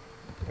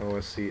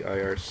 OSE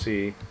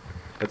IRC.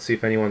 Let's see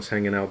if anyone's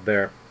hanging out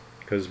there,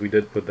 because we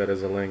did put that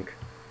as a link.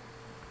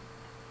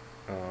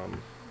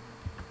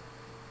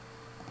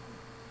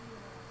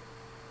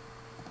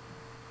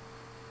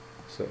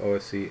 So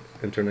OSE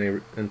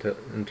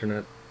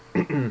internet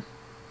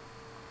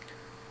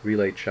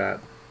relay chat.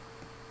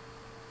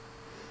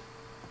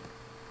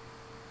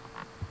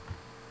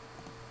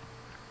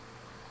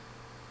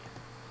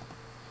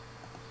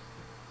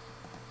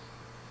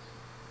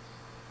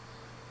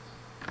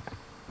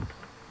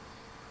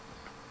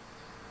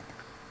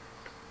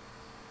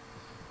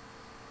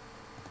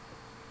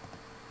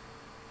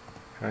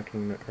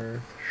 Hacking the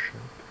Earth. Shit.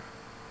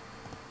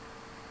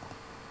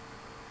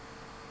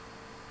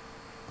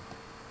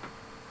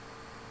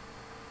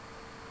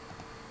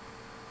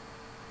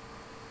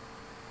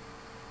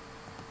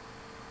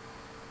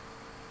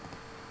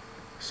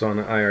 So on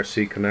the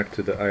IRC, connect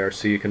to the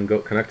IRC. You can go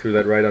connect through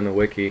that right on the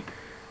wiki. If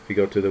you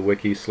go to the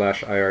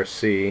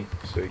wiki/IRC,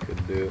 so you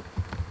could do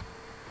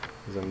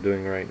as I'm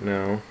doing right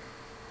now.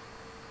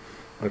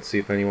 Let's see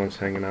if anyone's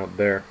hanging out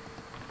there.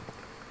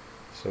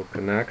 So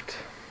connect.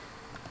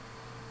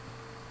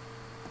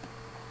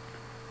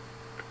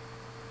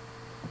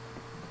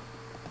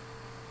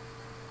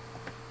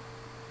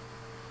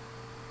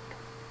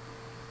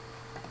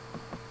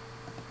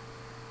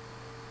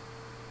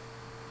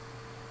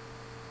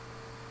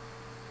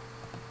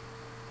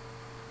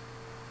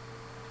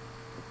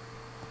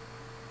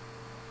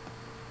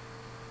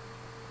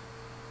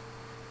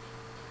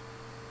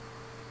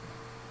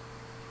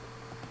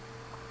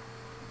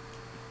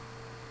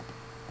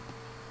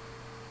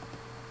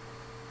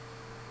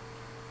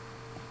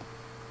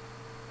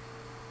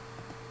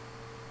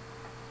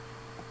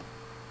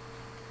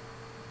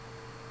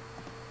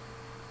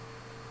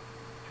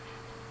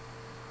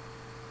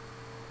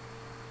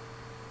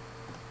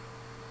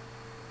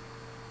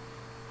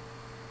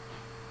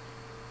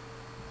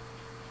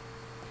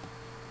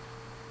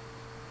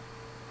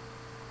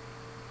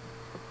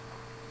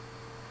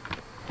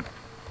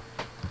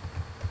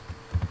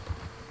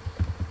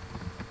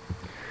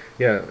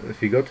 Yeah,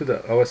 if you go to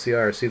the OSE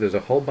IRC, there's a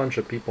whole bunch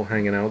of people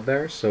hanging out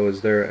there. So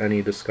is there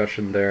any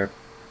discussion there?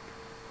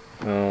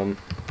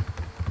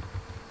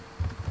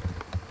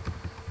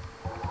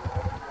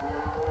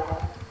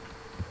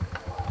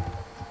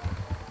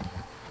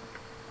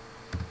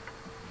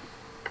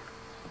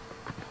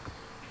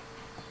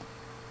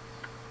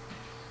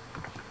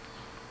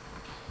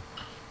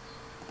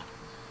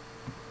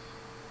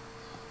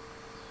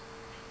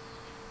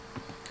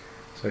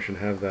 So I should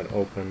have that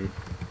open.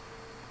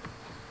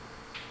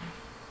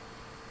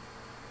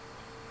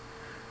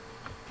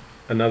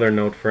 Another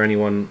note for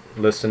anyone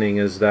listening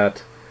is that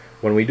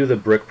when we do the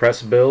brick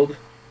press build,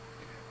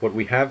 what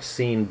we have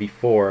seen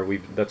before,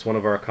 that's one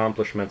of our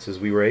accomplishments, is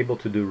we were able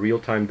to do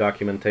real-time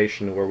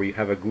documentation where we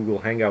have a Google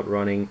Hangout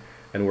running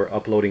and we're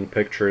uploading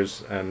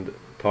pictures and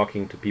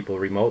talking to people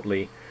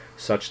remotely,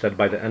 such that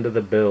by the end of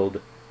the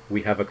build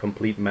we have a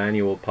complete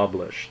manual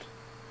published.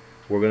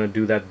 We're going to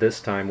do that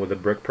this time with a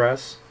brick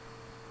press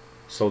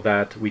so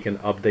that we can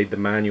update the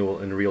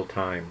manual in real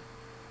time.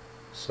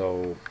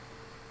 So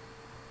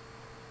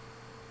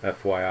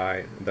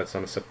FYI, that's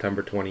on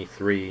September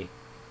 23.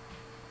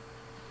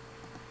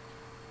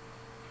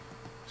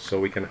 So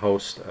we can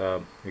host,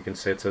 you can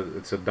say it's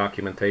a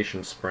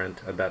documentation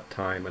sprint at that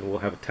time, and we'll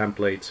have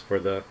templates for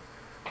the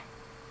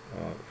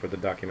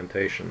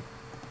documentation.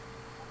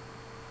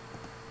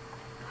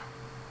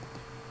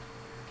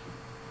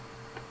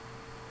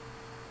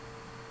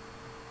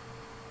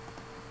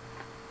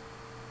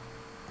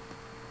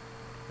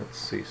 Let's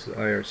see. So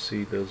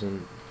IRC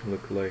doesn't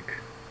look like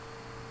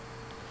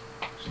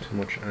there's too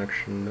much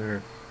action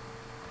there.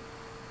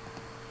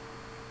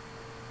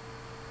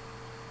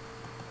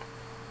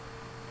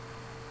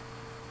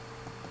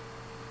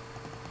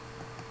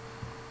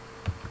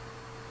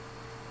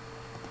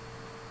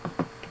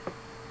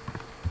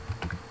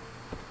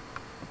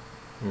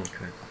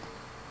 Okay.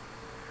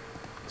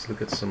 Let's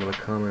look at some of the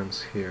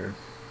comments here.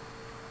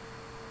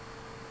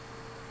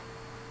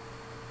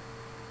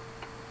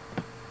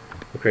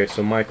 Okay,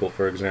 so Michael,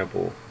 for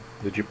example,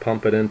 did you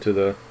pump it into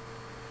the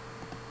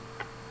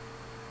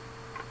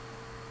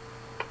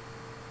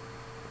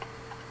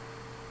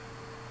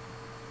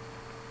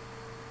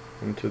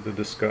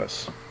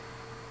Disqus?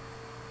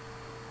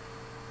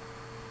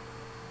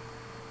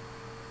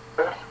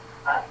 Yeah,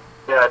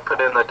 I put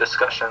in the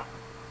discussion.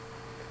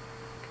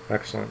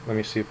 Excellent. Let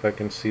me see if I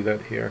can see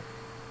that here.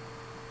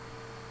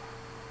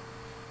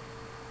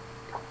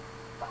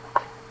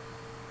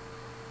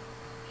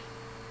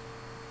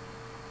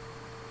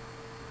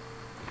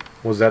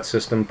 Was that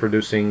system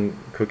producing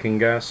cooking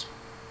gas?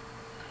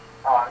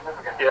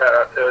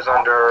 Yeah, it was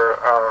under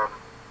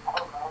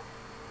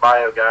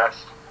biogas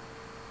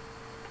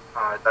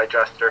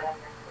digester.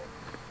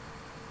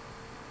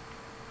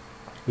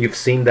 You've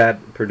seen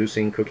that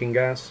producing cooking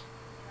gas?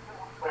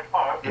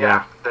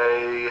 Yeah,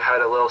 they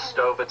had a little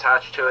stove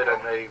attached to it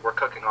and they were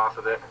cooking off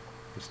of it.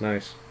 It's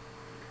nice.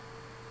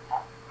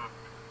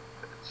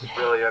 It's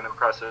really an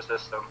impressive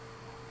system.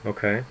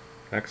 Okay,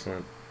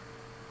 excellent.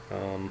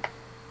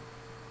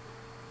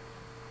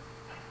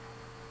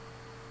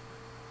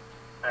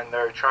 And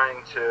they're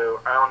trying to,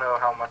 I don't know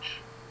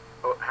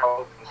how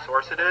open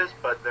source it is,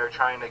 but they're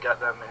trying to get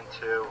them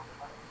into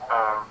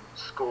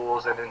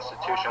schools and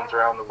institutions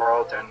around the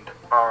world, and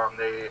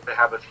they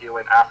have a few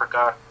in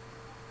Africa.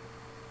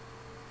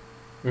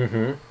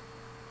 Mm-hmm.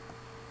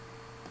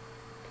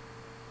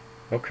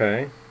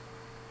 Okay.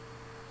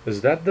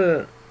 Is that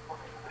the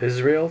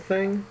Israel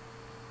thing?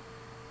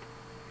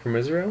 From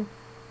Israel?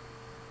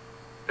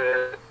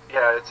 Yeah,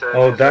 it's a.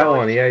 Oh, that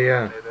one. Yeah,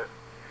 yeah.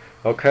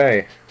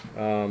 Okay.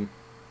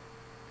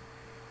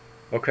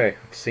 Okay,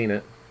 I've seen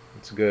it.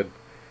 It's good.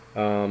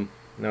 Now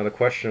the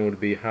question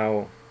would be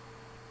how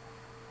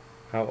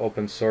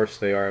open source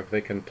they are, if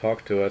they can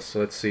talk to us. So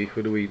let's see,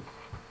 who do we...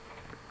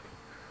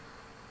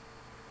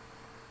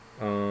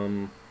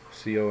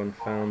 CEO and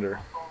founder.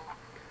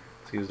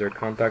 Let's use their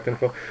contact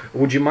info.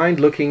 Would you mind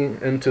looking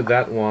into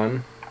that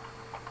one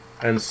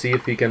and see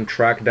if you can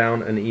track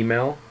down an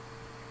email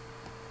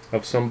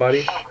of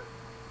somebody?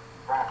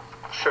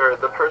 Sure.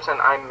 The person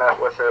I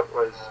met with it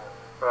was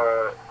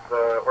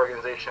the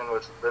organization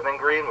was Living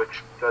Green,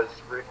 which does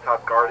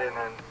rooftop gardening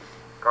in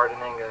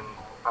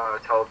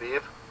Tel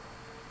Aviv.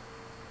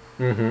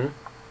 Mm-hmm.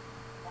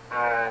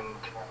 And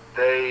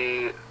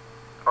they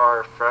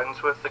are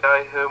friends with the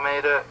guy who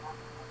made it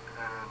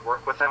and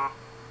work with him.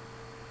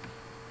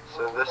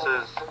 So this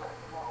is...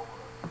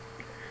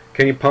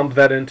 Can you pump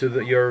that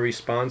into your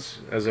response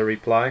as a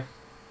reply?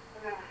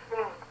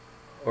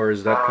 Or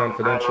is that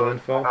confidential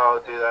info?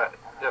 I'll do that.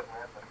 Yep.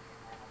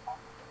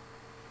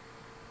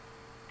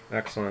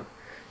 Excellent.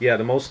 Yeah,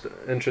 the most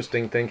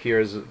interesting thing here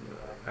is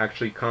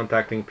actually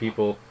contacting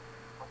people.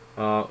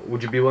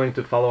 Would you be willing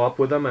to follow up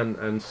with them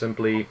and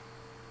simply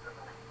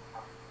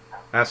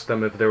ask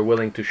them if they're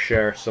willing to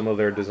share some of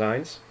their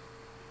designs?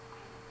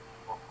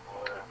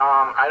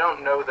 I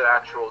don't know the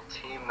actual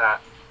team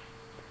that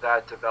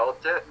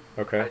developed it.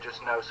 Okay. I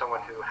just know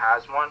someone who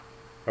has one.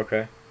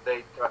 Okay.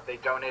 They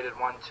donated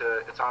one to.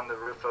 It's on the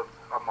roof of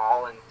a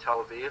mall in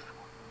Tel Aviv.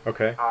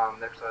 Okay.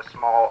 There's a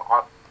small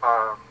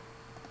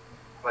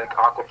like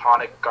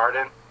aquaponic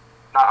garden.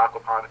 Not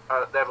aquaponic.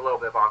 They have a little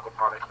bit of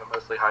aquaponics, but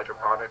mostly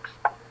hydroponics.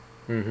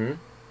 Mm-hmm.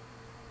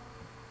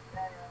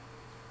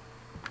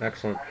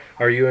 Excellent.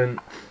 Are you in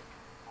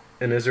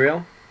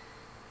Israel?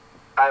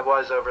 I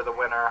was over the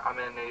winter. I'm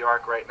in New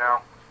York right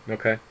now.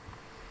 Okay.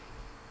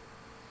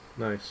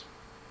 Nice.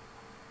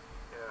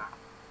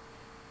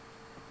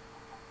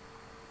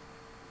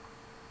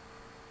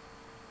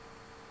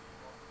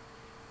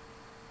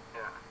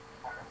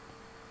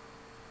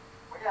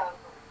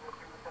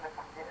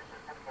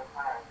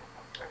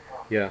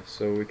 yeah,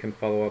 so we can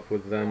follow up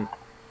with them.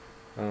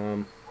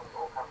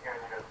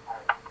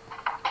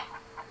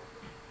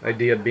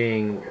 Idea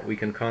being, we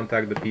can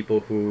contact the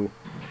people who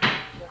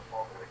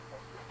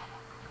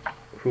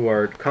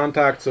are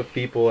contacts of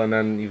people, and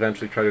then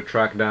eventually try to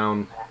track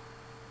down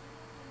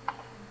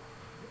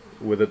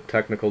with the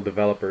technical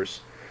developers.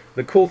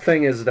 The cool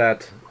thing is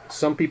that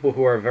some people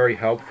who are very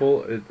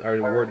helpful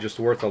are just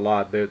worth a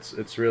lot.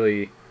 It's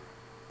really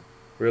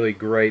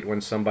great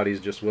when somebody's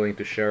just willing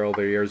to share all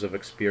their years of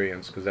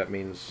experience, because that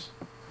means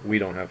we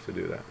don't have to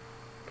do that.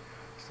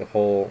 It's the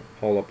whole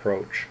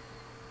approach.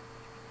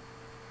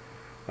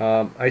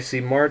 I see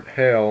Mart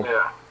Hale.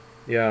 Yeah.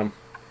 Yeah.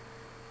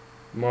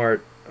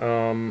 Mart.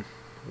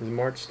 Is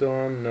Mart still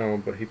on?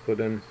 No, but he put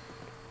in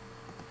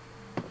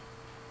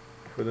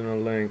a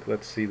link.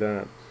 Let's see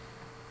that.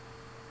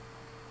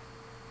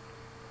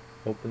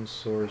 Open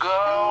source.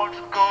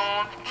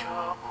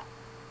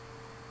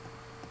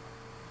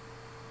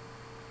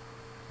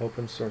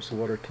 Open source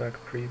water tech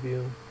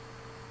preview.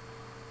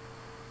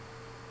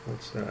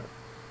 What's that?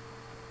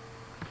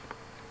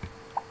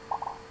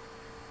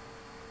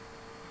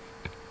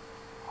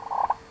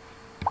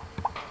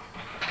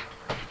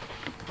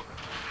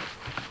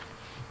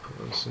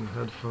 Put on some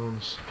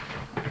headphones.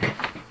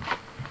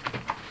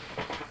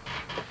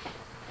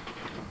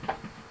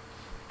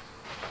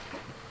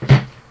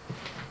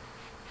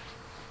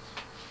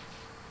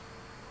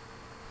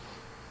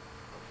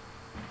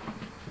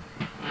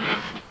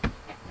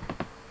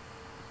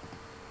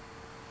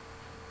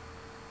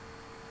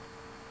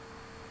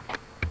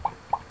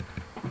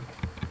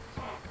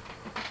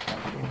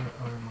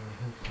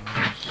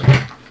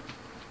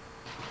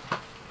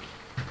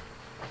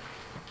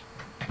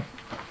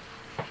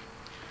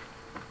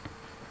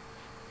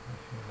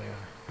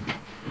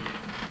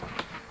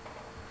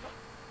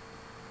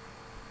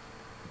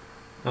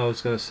 I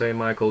was going to say,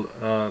 Michael,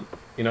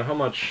 you know how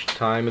much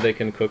time they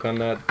can cook on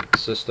that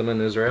system in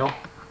Israel?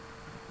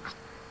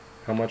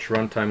 How much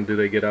runtime do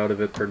they get out of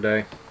it per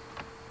day?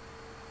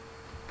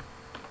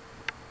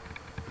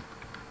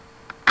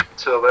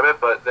 To a limit,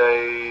 but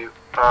they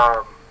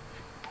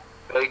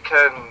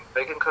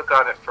can cook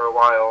on it for a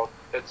while.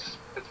 It's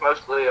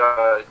mostly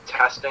a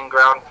testing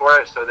ground for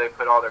it, so they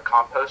put all their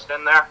compost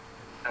in there,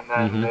 and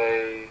then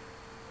they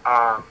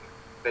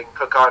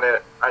cook on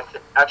it.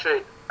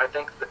 I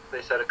think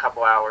they said a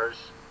couple hours.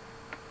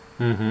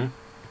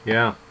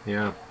 Yeah.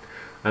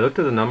 I looked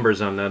at the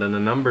numbers on that, and the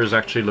numbers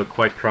actually look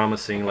quite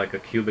promising, like a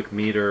cubic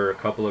meter, a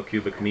couple of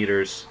cubic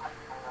meters.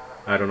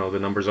 I don't know the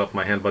numbers off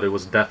my hand, but it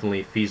was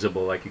definitely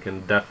feasible. Like, you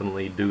can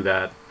definitely do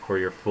that for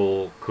your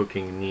full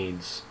cooking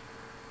needs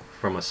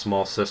from a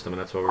small system,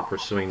 and that's why we're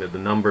pursuing that. The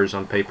numbers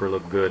on paper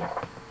look good.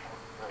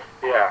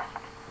 Yeah.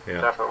 Yeah.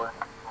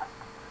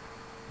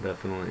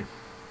 Definitely.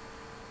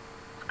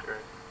 Great.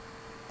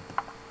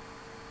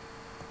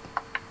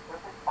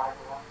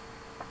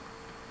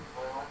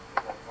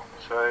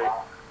 So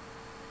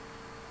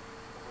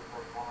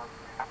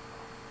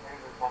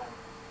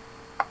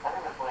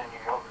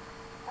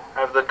I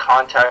have the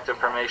contact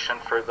information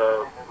for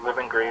the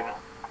Living Green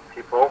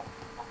people.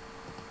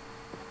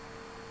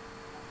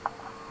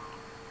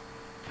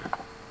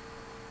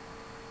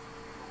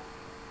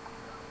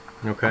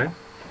 Okay.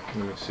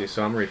 Let me see.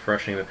 So I'm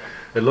refreshing it.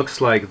 It looks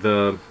like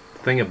the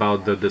thing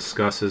about the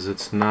Disqus is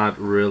it's not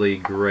really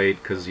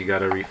great, because you got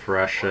to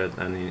refresh it,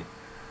 and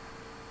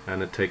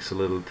it takes a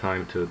little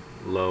time to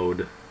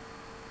load.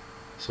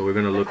 So we're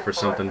going to look for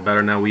something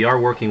better. Now, we are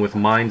working with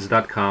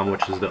Minds.com,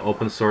 which is the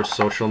open source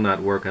social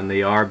network, and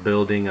they are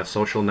building a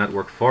social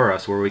network for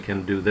us where we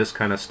can do this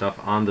kind of stuff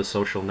on the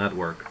social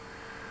network.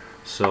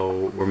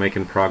 So we're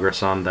making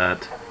progress on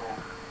that.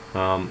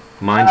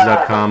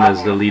 Minds.com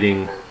is the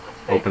leading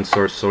open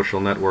source social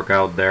network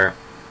out there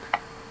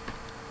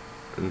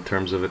in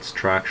terms of its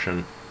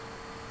traction.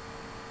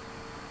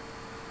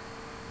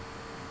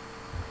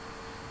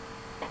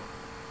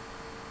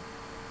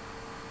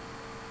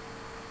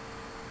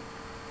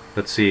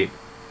 Let's see,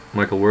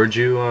 Michael, where'd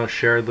you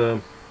share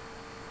the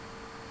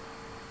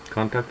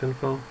contact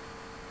info?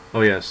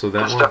 Oh yeah, so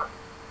that one?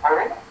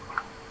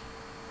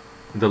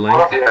 The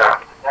link? Yeah,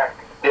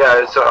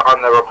 it's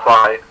on the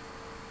reply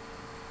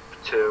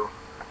to.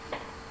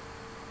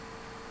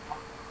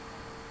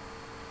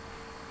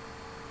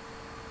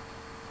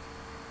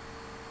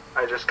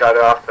 I just got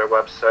it off their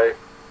website,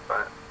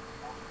 but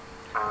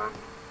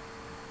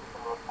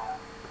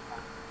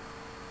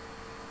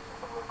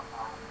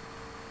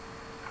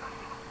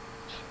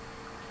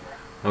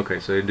okay,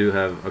 so they do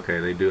have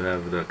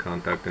the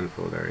contact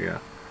info there, yeah.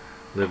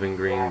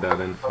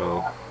 livinggreen.info.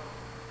 No,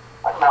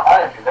 I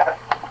didn't do that.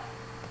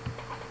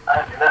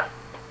 I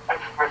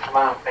just put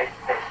my own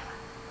face-to-face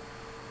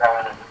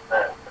rather than just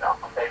put out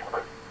on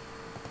Facebook.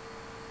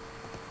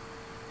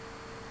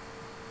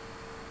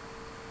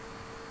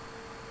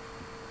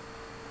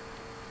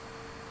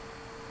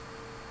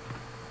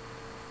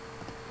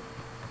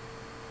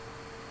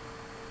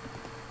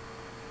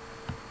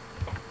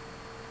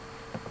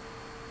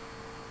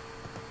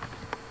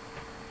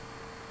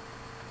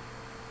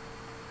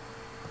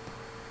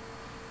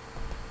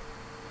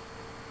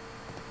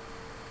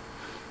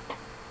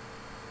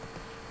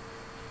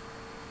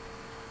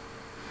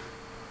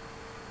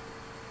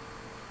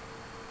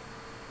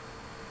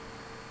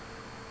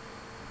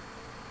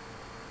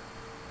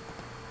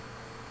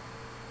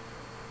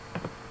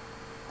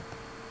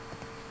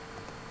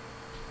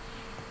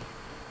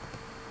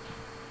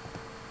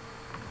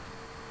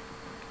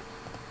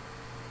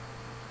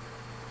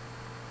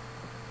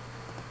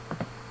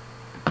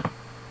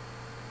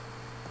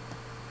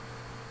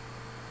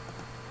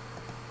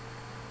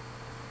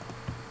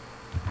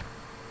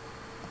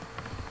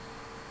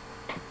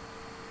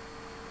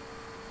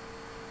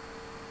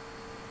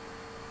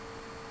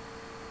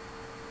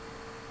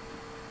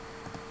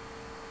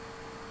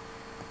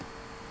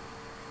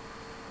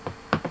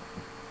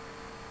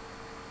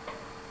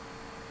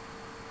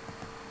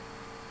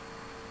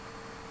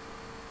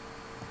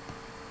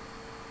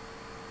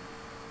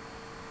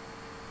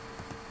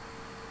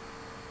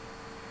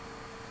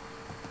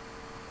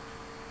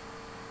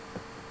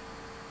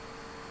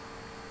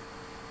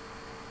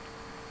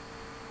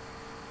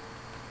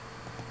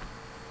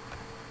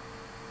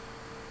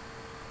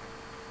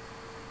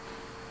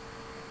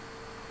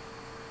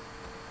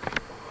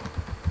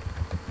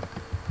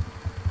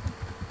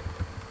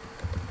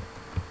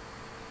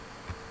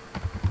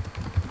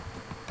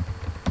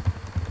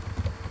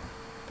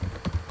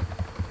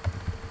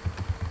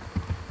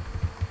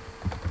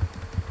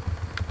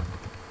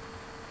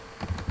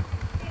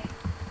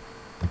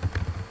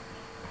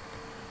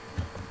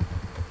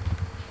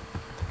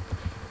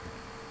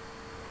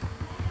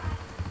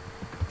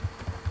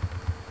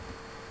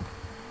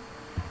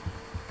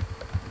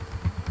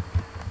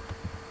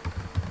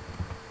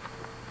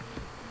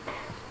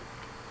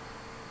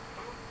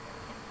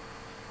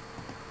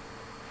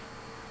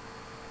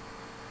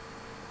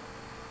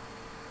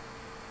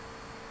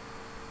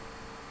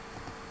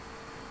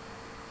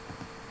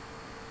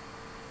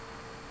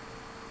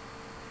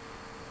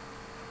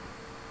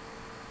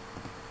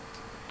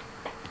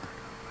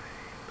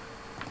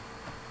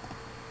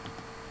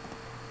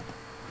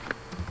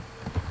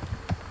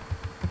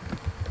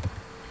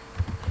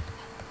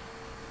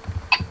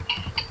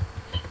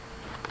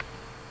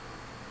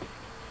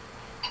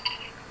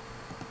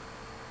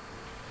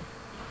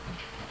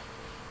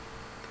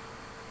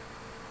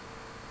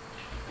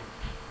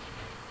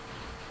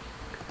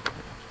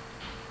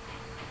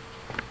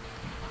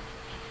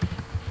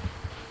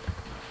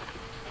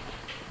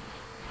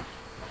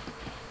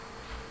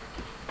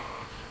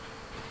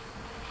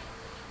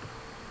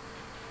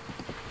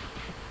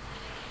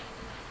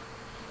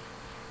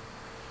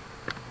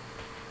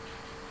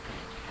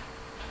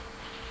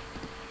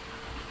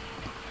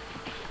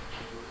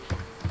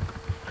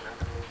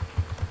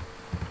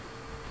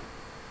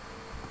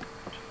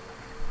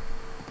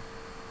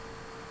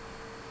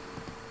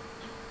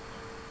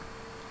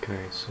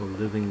 Okay, so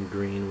Living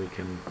Green, we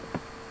can...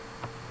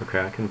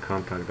 Okay, I can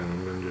contact them.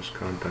 I'm going to just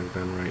contact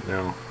them right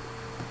now.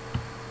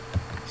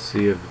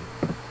 See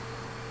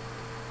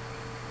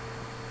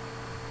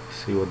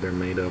what they're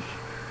made of.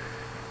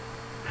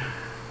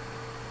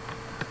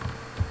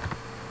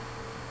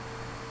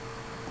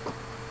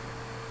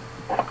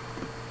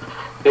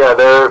 Yeah,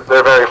 they're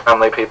very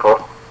friendly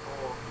people.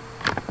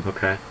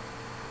 Okay.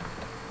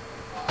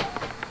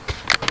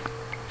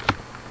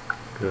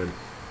 Good.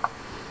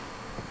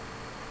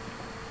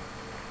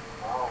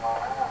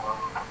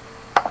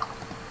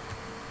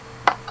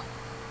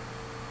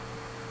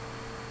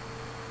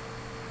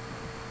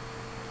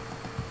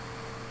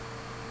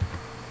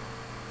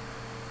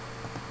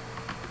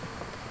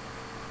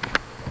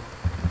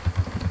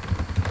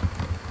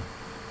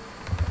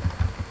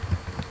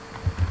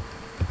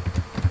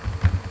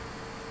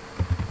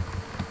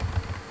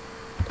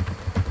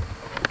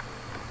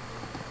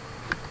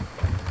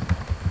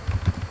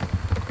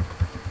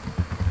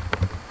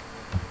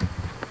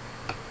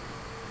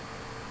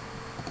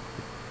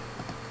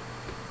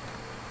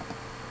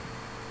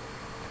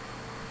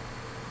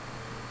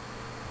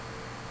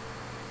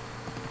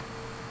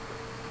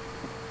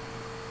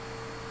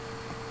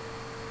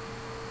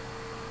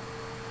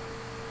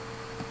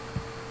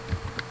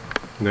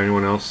 Did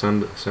anyone else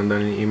send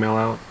any email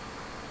out?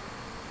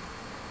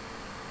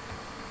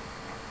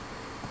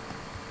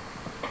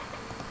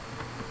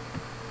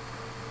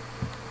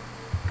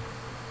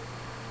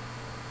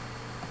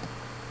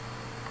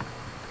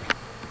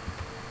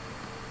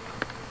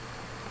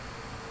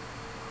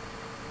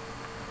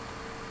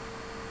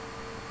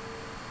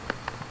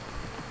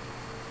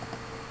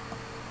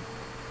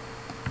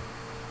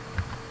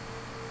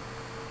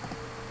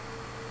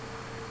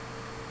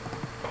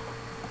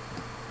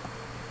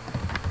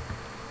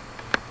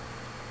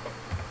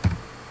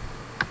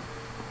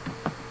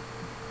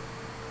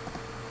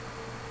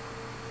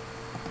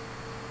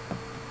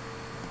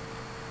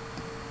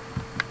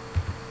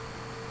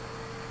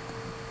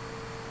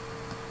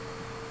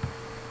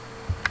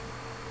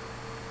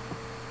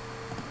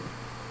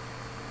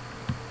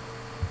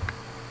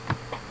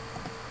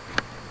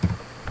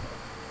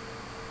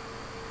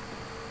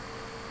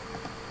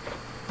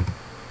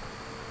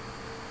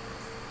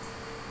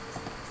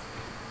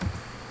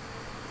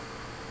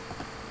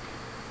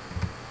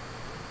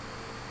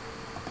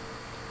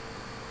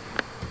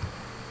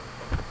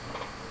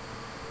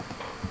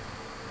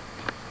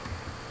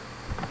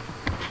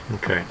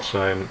 Okay,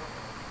 so I've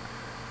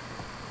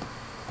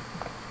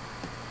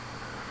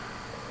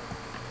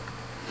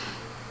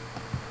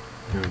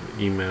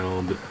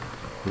emailed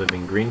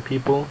Living Green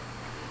people.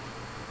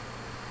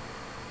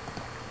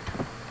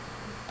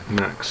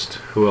 Next,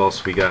 who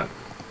else we got?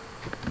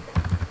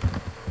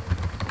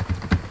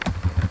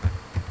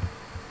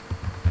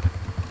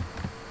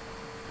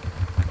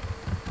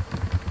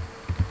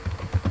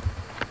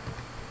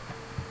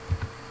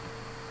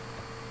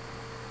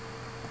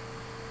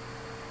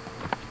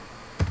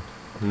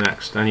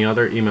 Next, any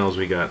other emails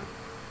we got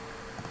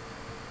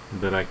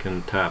that I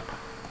can tap?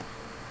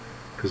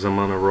 Because I'm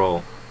on a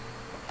roll.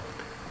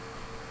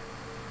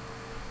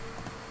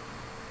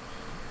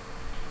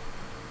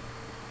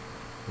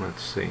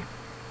 Let's see.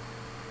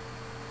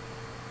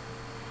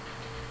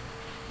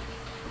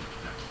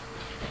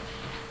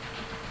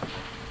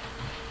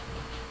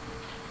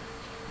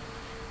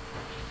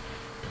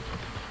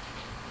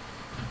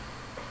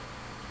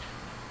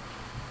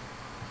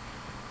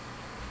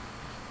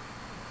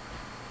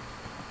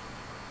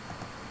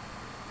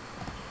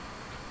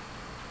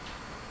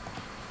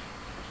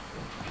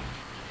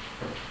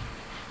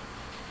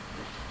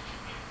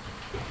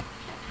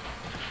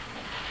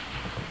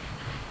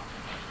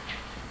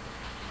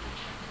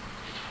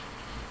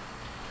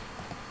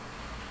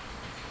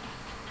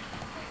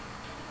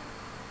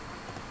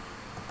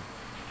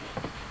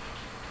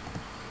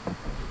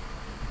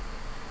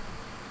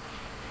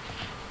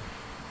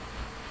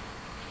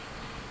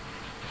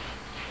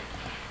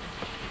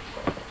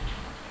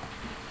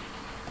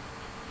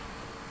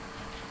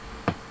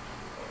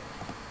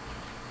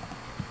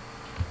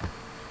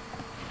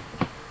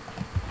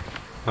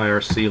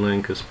 IRC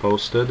link is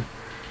posted.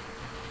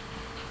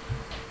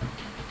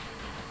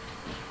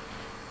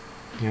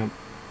 Yep.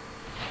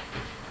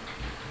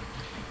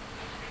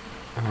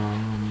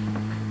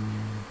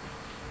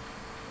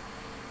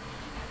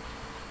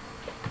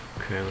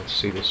 Okay, let's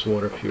see this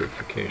water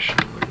purification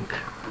link.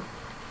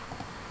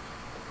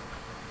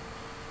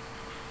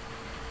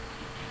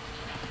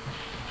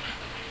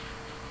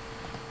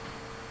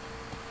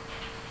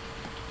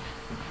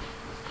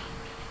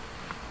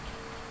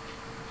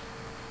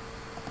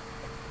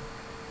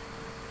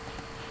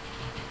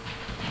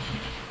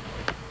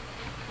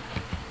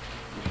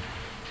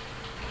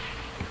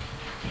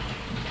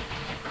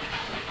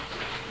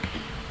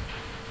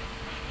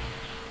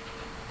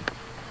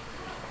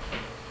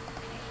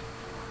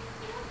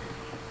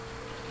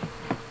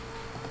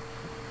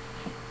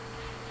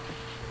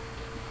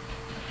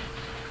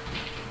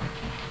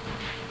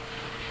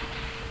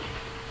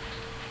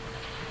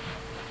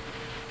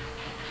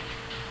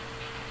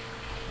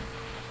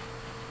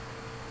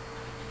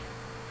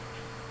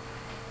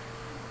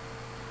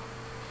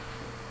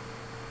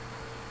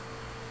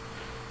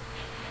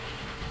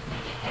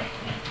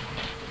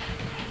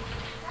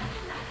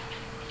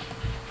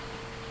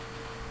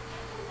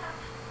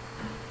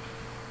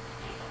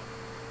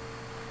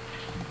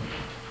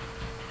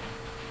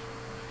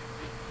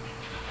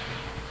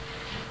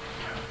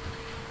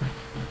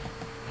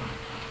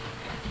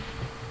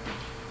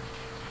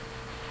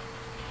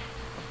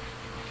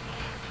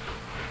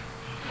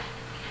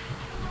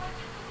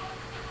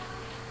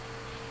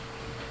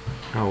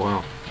 Oh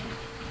wow.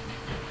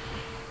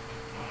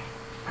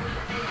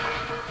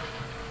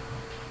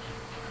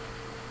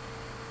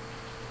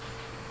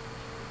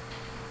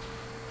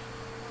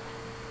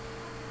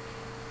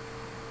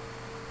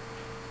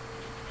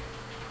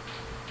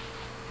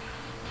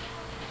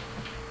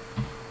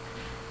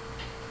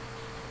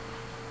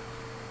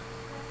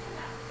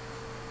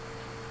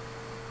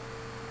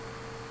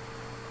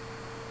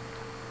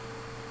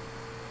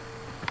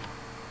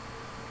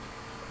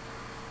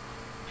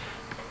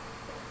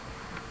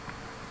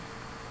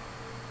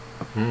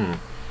 Hmm.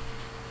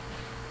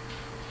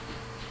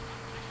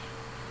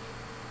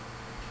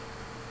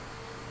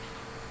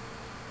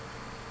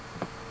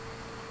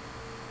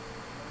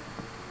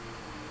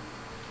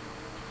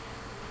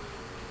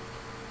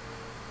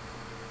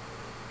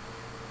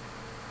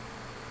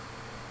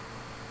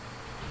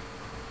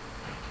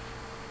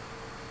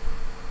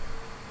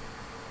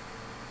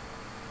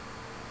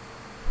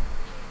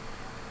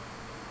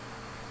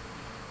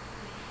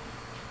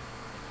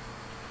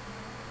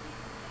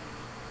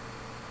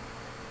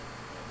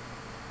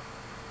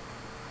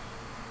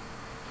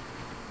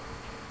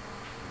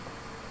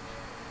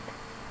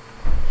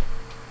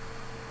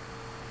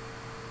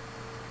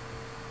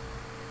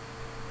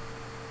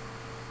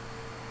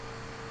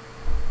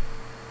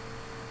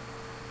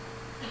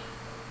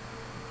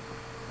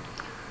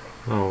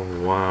 Oh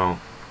wow.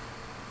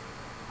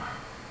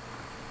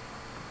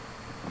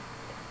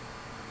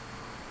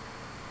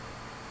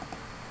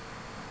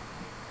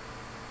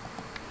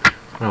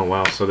 Oh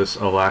wow, so this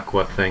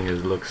Alaqua thing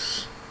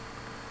looks,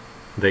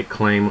 they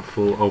claim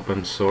full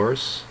open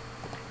source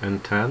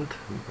intent.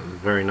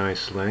 Very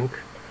nice link.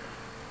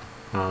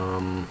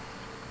 Let's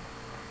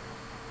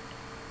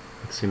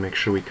see, make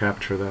sure we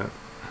capture that.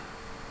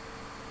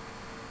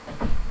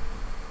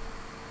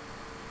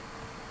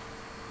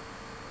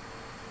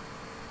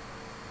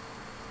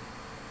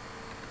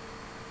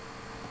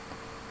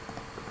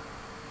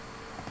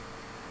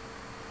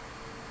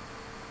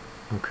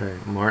 Okay,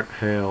 Mart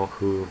Hale,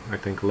 who I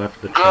think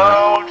left the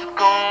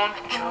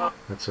chat.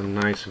 That's a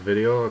nice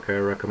video. Okay, I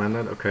recommend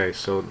that. Okay,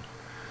 so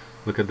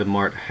look at the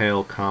Mart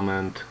Hale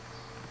comment.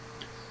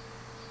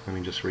 Let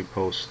me just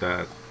repost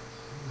that.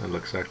 That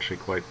looks actually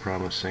quite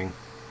promising.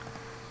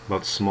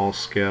 About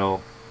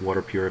small-scale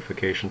water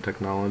purification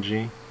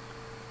technology,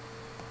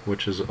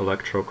 which is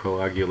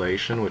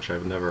electrocoagulation, which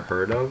I've never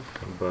heard of,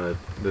 but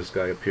this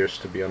guy appears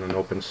to be on an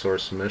open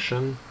source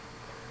mission.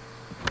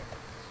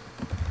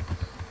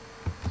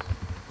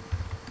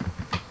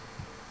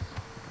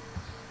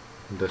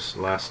 This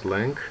last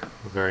link,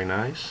 very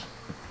nice.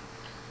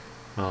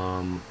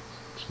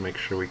 Let's make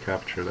sure we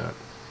capture that.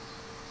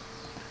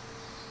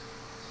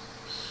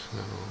 So,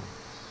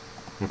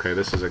 okay,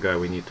 this is a guy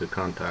we need to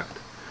contact.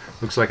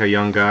 Looks like a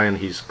young guy, and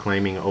he's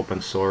claiming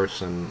open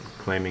source and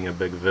claiming a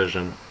big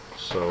vision.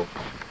 So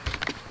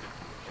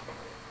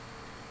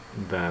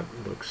that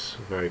looks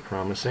very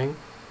promising.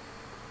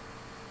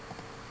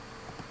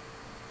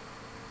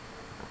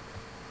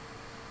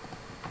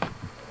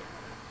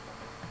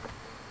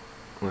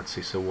 Let's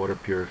see, so water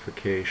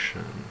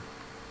purification.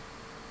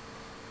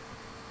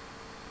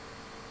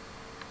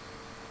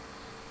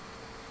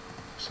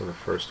 So the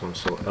first one,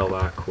 so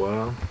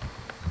Alaqua.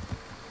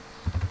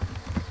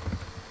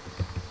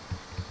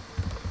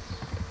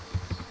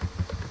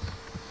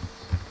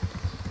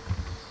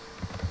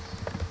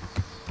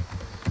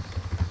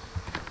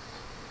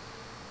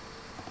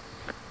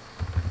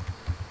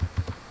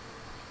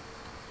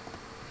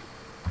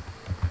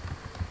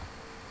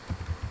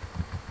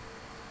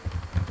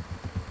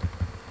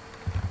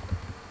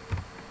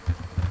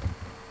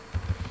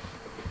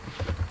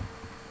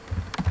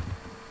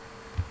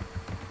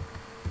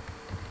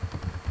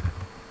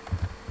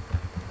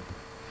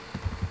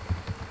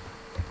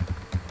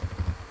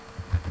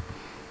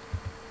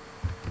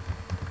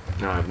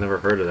 No, I've never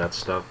heard of that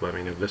stuff, but I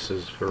mean, if this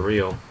is for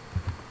real,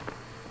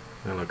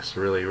 that looks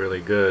really, really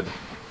good.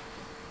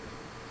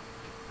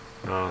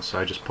 So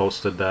I just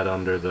posted that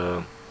under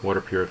the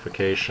water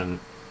purification.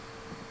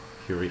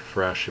 If you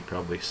refresh, you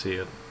probably see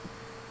it.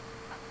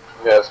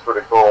 Yeah, it's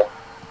pretty cool.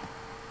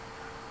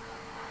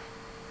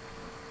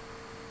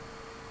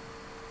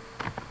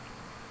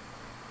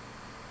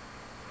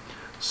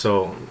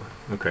 So,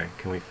 okay,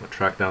 can we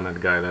track down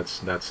that guy?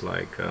 That's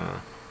like, I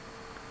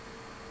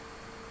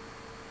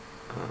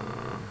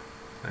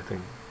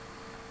think,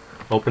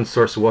 open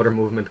source water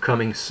movement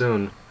coming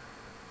soon.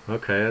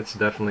 Okay, that's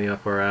definitely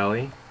up our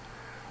alley.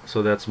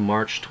 So that's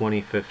March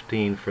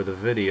 2015 for the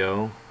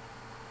video.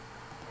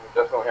 It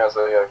definitely has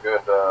a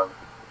good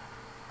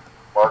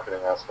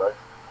marketing aspect.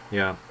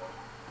 Yeah.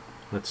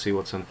 Let's see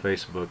what's on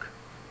Facebook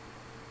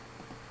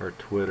or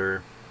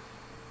Twitter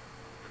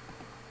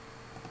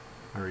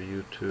or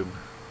YouTube.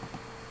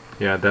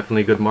 Yeah,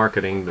 definitely good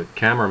marketing. The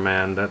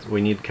cameraman,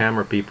 we need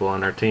camera people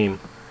on our team.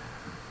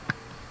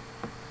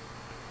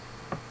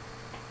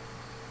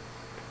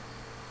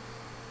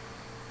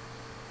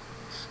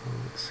 So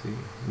let's see,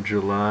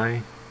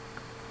 July.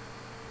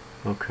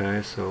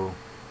 Okay, so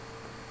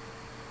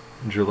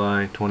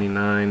July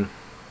 29.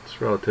 It's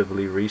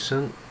relatively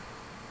recent.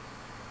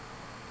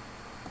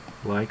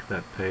 like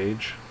that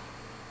page.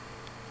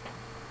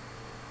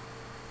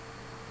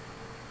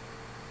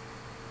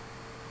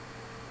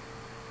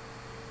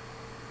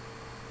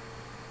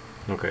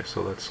 Okay,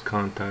 so let's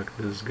contact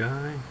this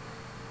guy.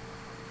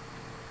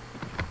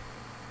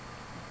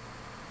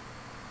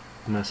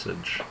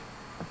 Message.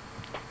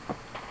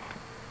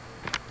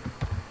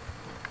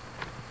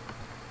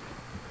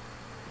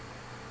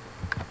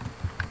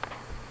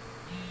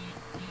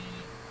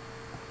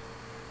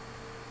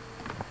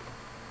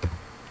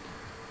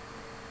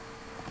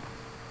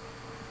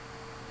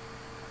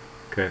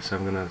 Okay, so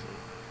I'm gonna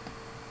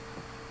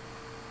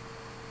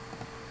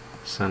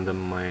send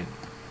them my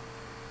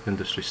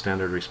industry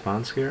standard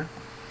response here.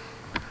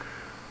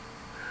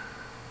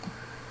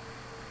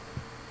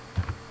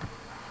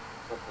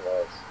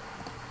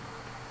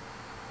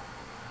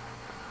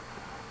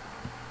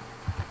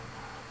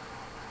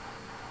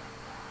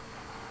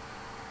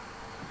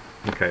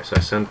 Okay, so I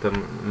sent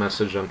them a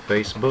message on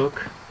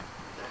Facebook.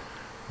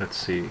 Let's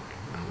see,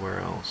 where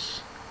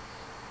else?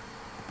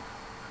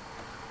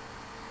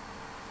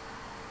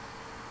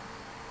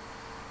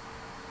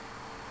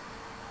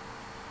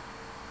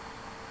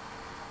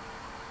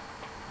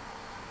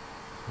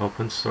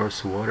 Open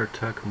Source Water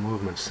Tech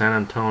Movement, San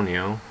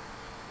Antonio.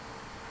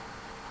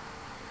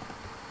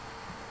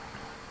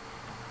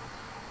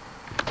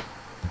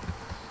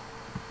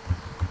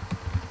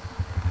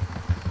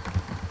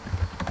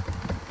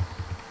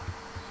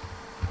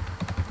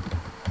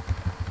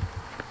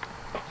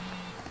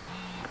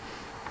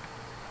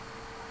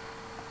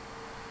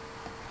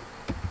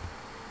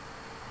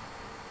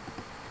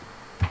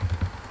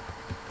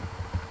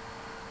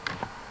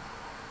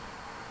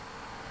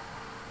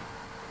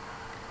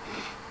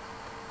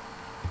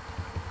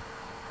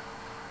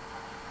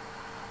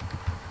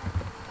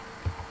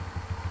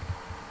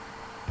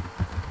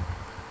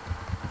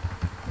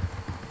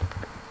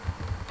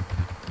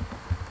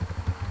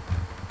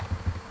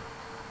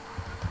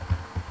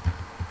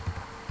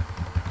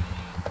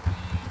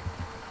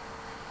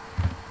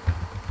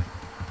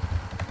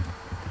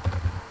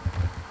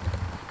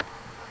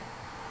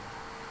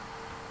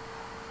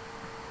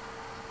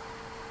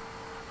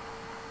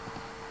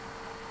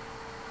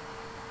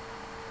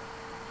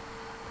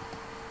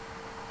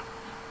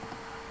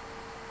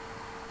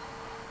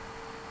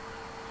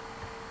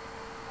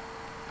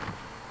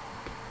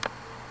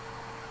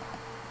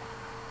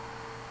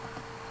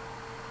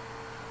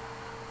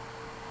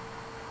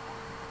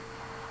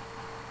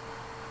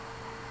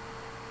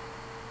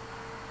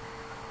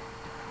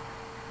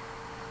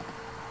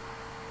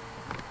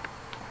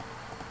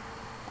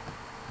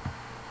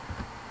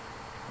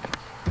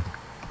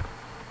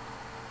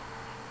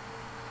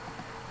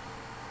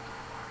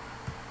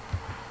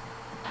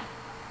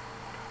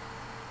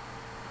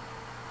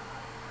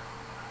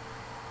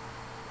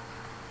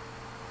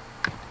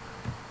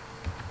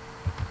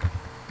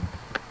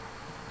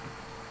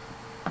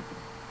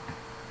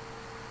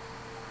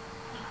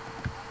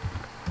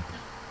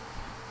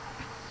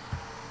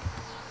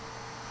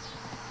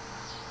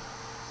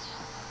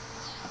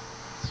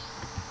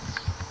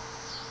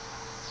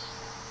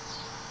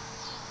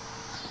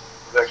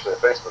 He's actually a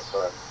Facebook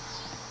friend.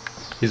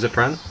 He's a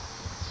friend?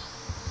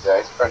 Yeah,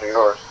 he's a friend of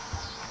yours.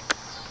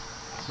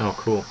 Oh,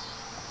 cool.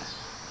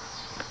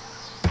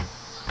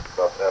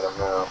 About to add him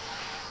now.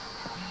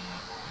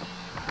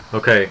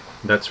 Okay,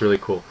 that's really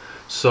cool.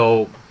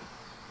 So,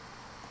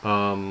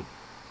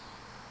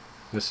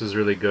 this is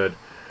really good.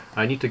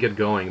 I need to get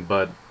going,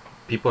 but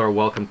people are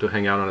welcome to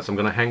hang out on this. I'm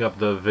going to hang up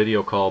the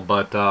video call,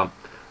 but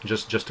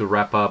just to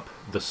wrap up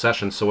the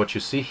session. So what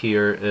you see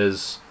here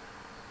is,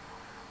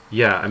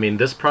 yeah, I mean,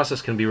 this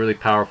process can be really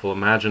powerful.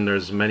 Imagine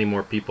there's many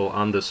more people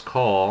on this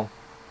call.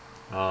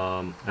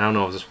 I don't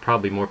know, there's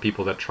probably more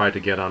people that try to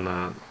get on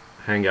a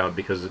Hangout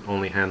because it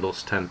only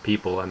handles 10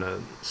 people and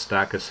the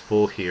stack is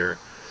full here.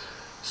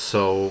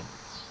 So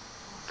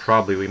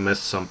probably we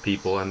missed some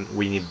people and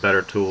we need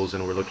better tools,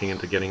 and we're looking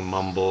into getting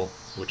Mumble,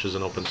 which is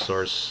an open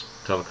source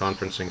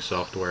teleconferencing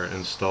software,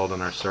 installed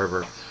on our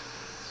server.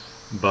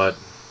 But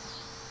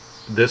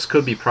this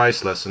could be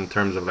priceless in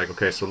terms of like,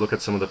 okay, so look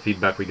at some of the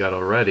feedback we got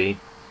already,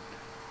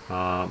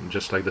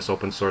 just like this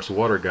open source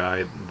water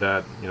guide,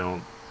 that, you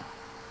know,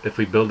 if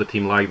we build a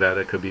team like that,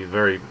 it could be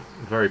very,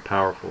 very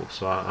powerful.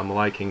 So I'm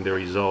liking the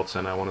results,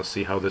 and I want to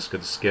see how this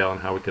could scale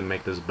and how we can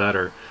make this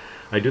better.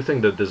 I do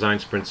think the design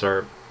sprints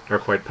are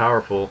quite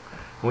powerful,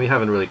 and we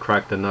haven't really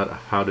cracked the nut of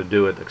how to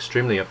do it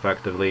extremely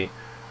effectively,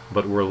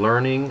 but we're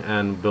learning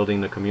and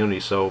building the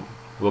community, so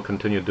we'll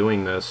continue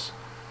doing this.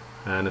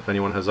 And if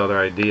anyone has other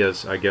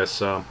ideas, I guess,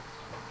 to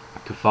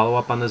follow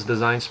up on this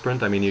design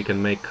sprint, I mean, you can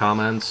make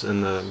comments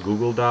in the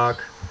Google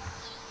Doc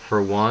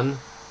for one.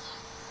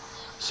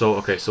 So,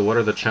 okay, so what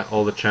are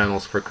all the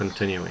channels for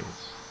continuing?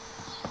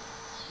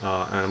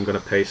 And I'm going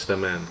to paste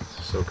them in.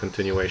 So,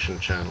 continuation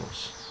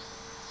channels,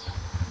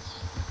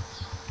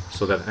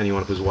 so that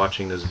anyone who's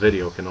watching this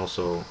video can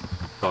also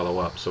follow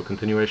up. So,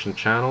 continuation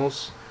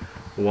channels,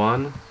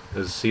 one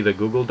is see the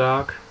Google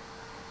Doc,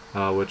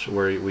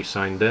 where we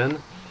signed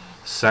in.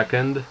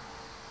 Second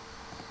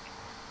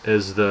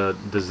is the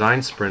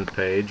design sprint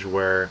page,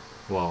 where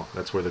well,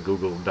 that's where the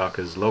Google Doc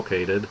is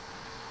located.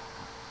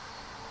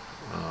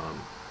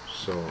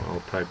 So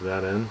I'll type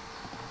that in.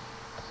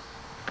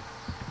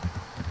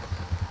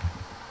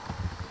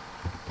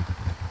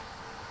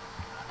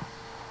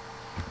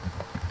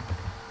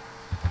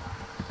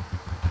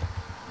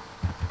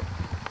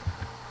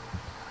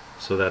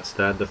 So that's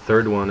that. The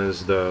third one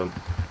is the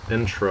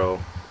intro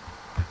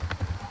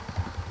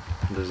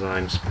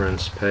design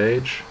sprints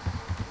page,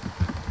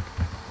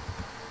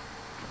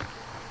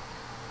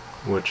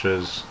 which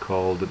is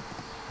called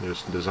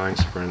just design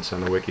sprints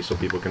on the wiki, so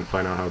people can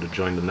find out how to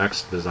join the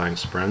next design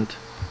sprint.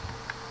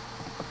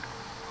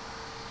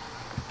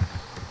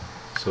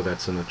 So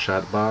that's in the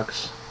chat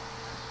box.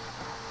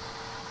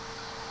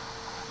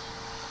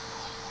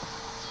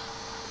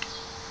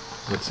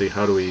 Let's see,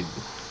 how do we,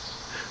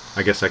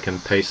 I guess I can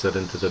paste that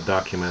into the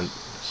document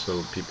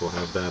so people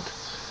have that.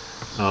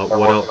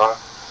 What else?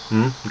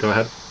 Go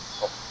ahead.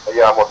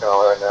 Yeah, I'm working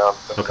on it right now.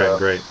 Okay,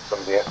 great. Some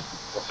of the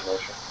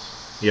information.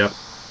 Yep,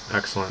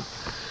 excellent.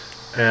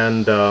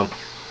 And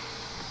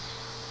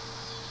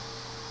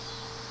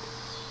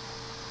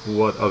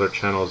what other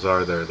channels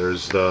are there?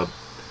 There's the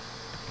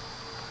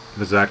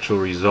actual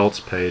results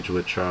page,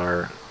 which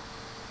are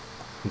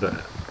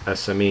the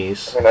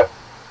SMEs. I mean,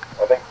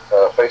 I think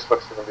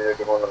Facebook's going to be a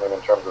good one. I mean,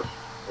 in terms of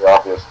the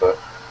obvious stuff.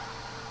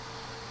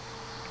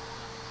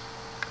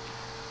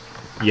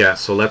 Yeah,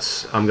 so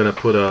I'm going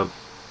to put a,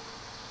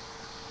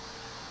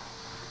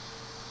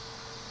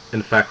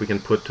 in fact we can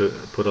put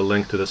a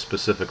link to the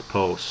specific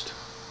post.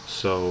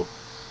 So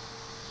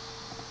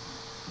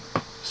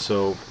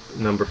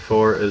number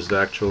 4 is the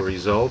actual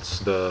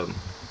results,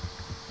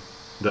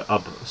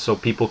 so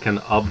people can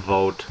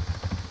upvote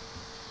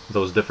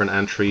those different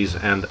entries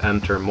and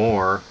enter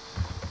more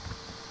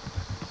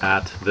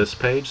at this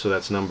page. So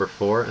that's number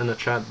 4 in the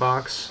chat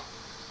box.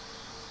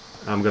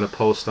 I'm going to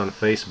post on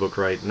Facebook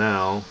right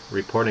now,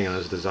 reporting on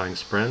this design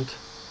sprint.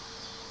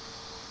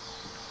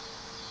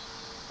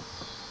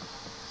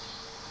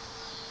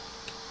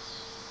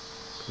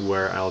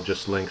 Where I'll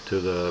just link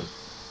to the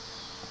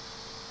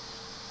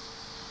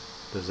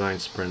design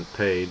sprint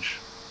page,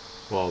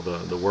 well,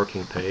 the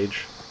working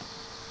page.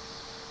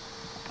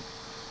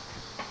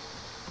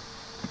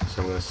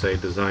 So I'm going to say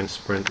design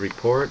sprint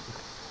report.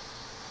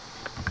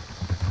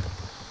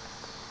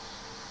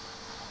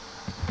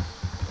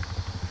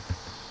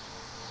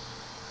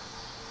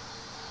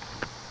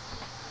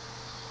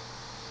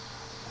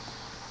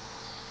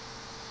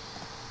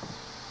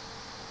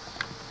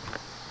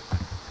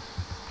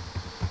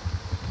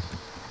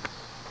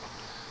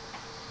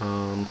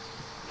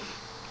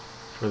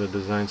 For the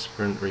design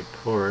sprint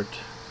report,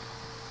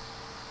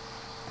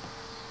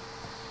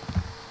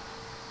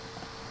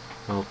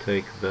 I'll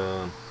take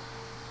the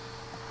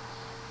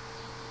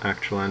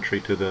actual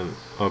entry to the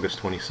August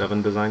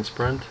 27 design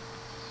sprint.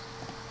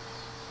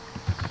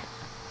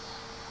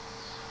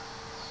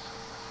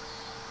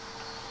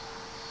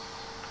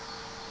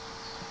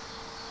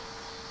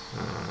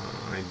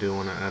 I do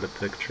want to add a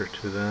picture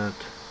to that.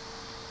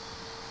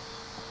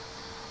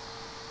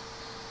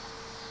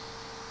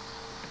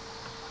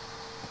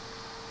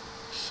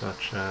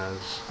 Such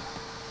as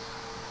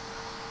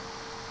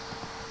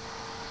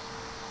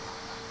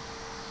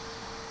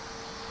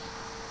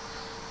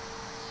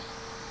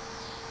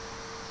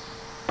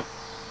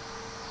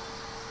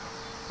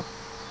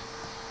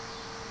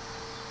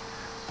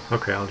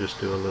okay, I'll just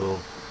do a little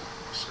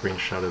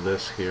screenshot of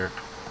this here.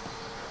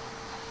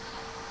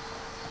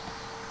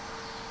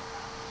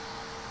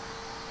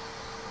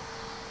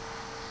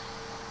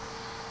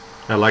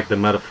 I like the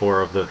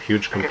metaphor of the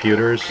huge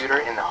computers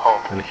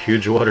and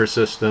huge water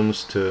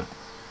systems to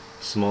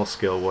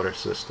small-scale water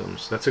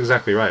systems. That's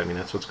exactly right. I mean,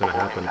 that's what's going to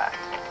happen.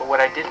 But what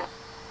I didn't.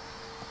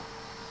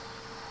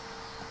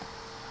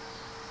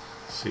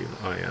 See,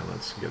 oh yeah,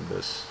 let's get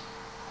this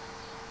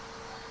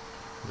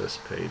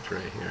page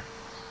right here.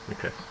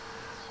 Okay,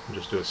 I'll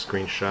just do a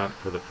screenshot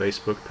for the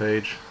Facebook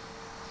page.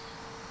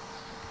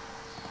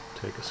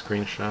 Take a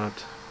screenshot.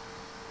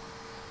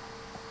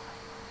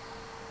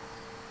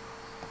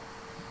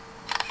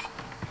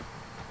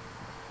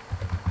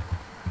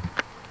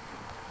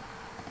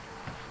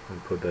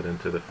 And put that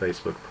into the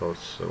Facebook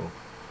post. So,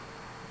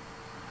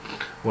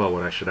 well,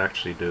 what I should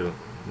actually do,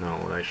 no,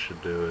 what I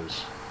should do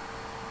is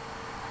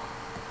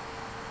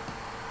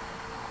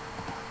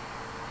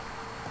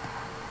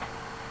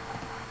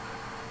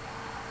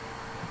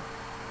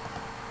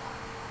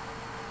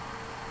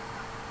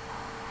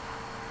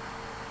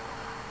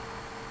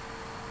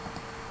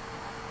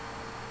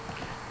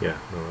yeah,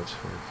 no, that's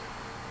fine.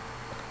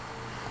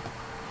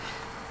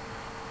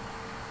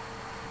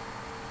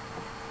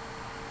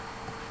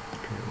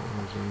 Okay, what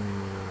was the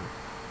name of that?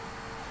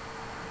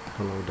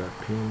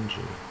 Hello.png.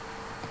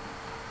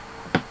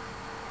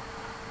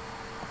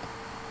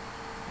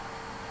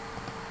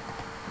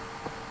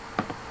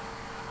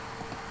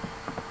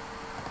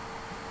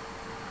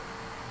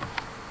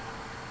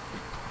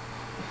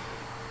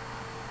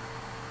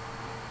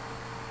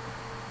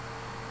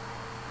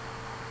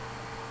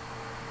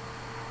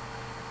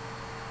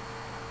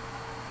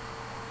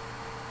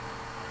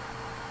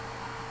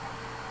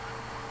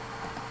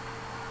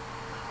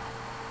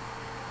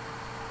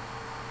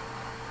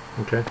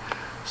 Okay,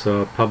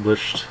 so I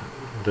published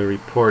the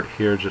report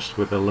here just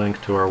with a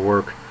link to our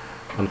work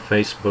on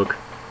Facebook,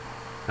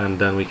 and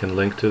then we can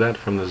link to that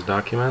from this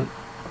document,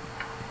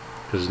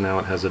 because now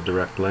it has a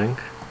direct link.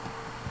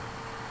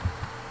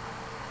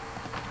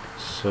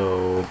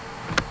 So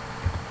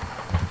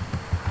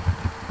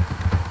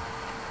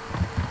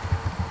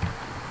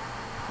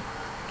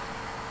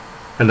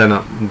and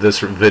then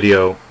this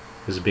video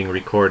is being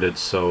recorded,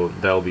 so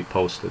that'll be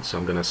posted. So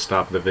I'm going to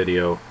stop the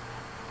video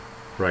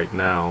right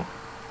now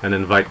and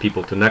invite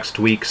people to next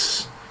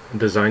week's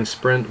design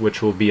sprint,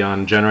 which will be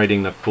on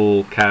generating the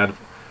full CAD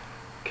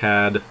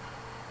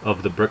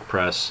of the brick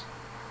press,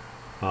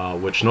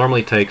 which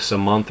normally takes a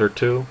month or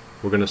two.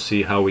 We're going to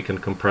see how we can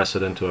compress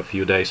it into a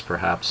few days,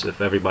 perhaps, if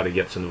everybody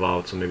gets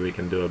involved. So maybe we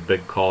can do a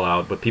big call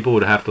out, but people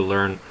would have to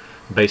learn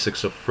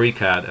basics of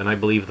FreeCAD, and I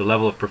believe the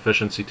level of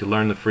proficiency to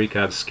learn the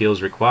FreeCAD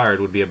skills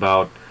required would be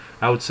about,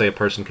 I would say a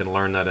person can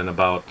learn that in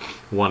about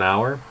 1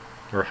 hour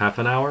or half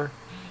an hour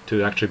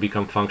to actually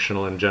become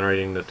functional in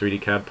generating the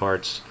 3D CAD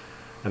parts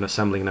and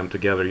assembling them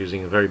together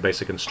using a very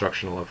basic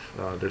instructional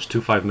of there's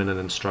 2 5-minute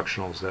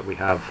instructionals that we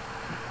have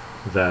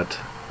that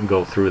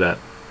go through that.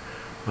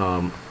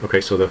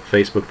 Okay, so the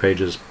Facebook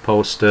page is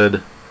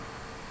posted,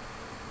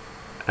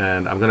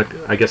 and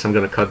I guess I'm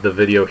gonna cut the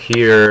video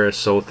here.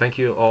 So thank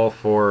you all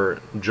for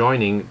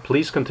joining.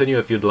 Please continue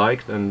if you'd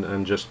like,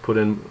 and just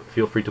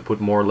feel free to put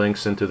more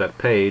links into that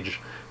page.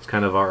 It's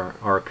kind of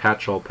our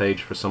catch-all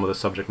page for some of the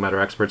subject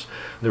matter experts.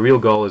 The real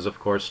goal is, of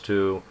course,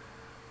 to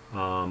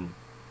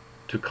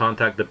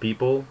contact the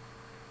people,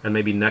 and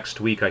maybe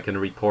next week I can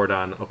report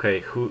on,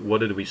 okay, what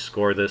did we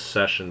score this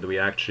session? Do we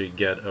actually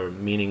get a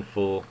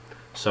meaningful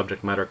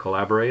subject matter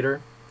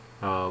collaborator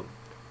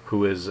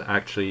who is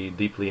actually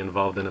deeply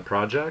involved in a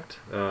project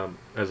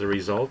as a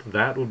result?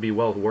 That would be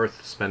well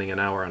worth spending an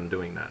hour on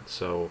doing that.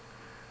 So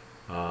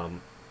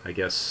I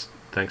guess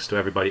thanks to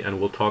everybody, and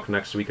we'll talk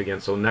next week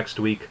again. So next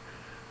week,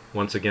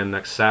 once again,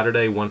 next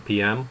Saturday, 1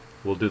 p.m.,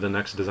 we'll do the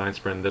next design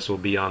sprint. This will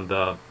be on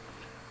the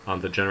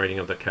generating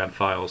of the CAD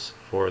files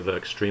for the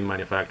extreme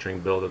manufacturing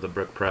build of the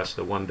brick press,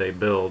 the 1-day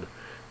build,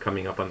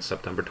 coming up on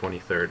September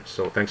 23rd.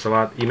 So thanks a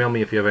lot. Email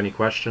me if you have any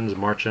questions,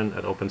 Marcin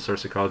at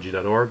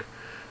opensourceecology.org,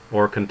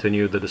 or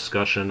continue the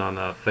discussion on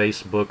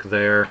Facebook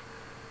there,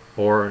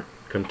 or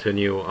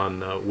continue on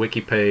the wiki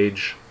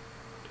page,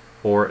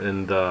 or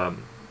in the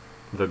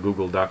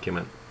Google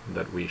document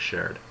that we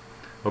shared.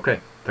 Okay,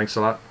 thanks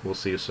a lot. We'll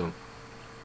see you soon.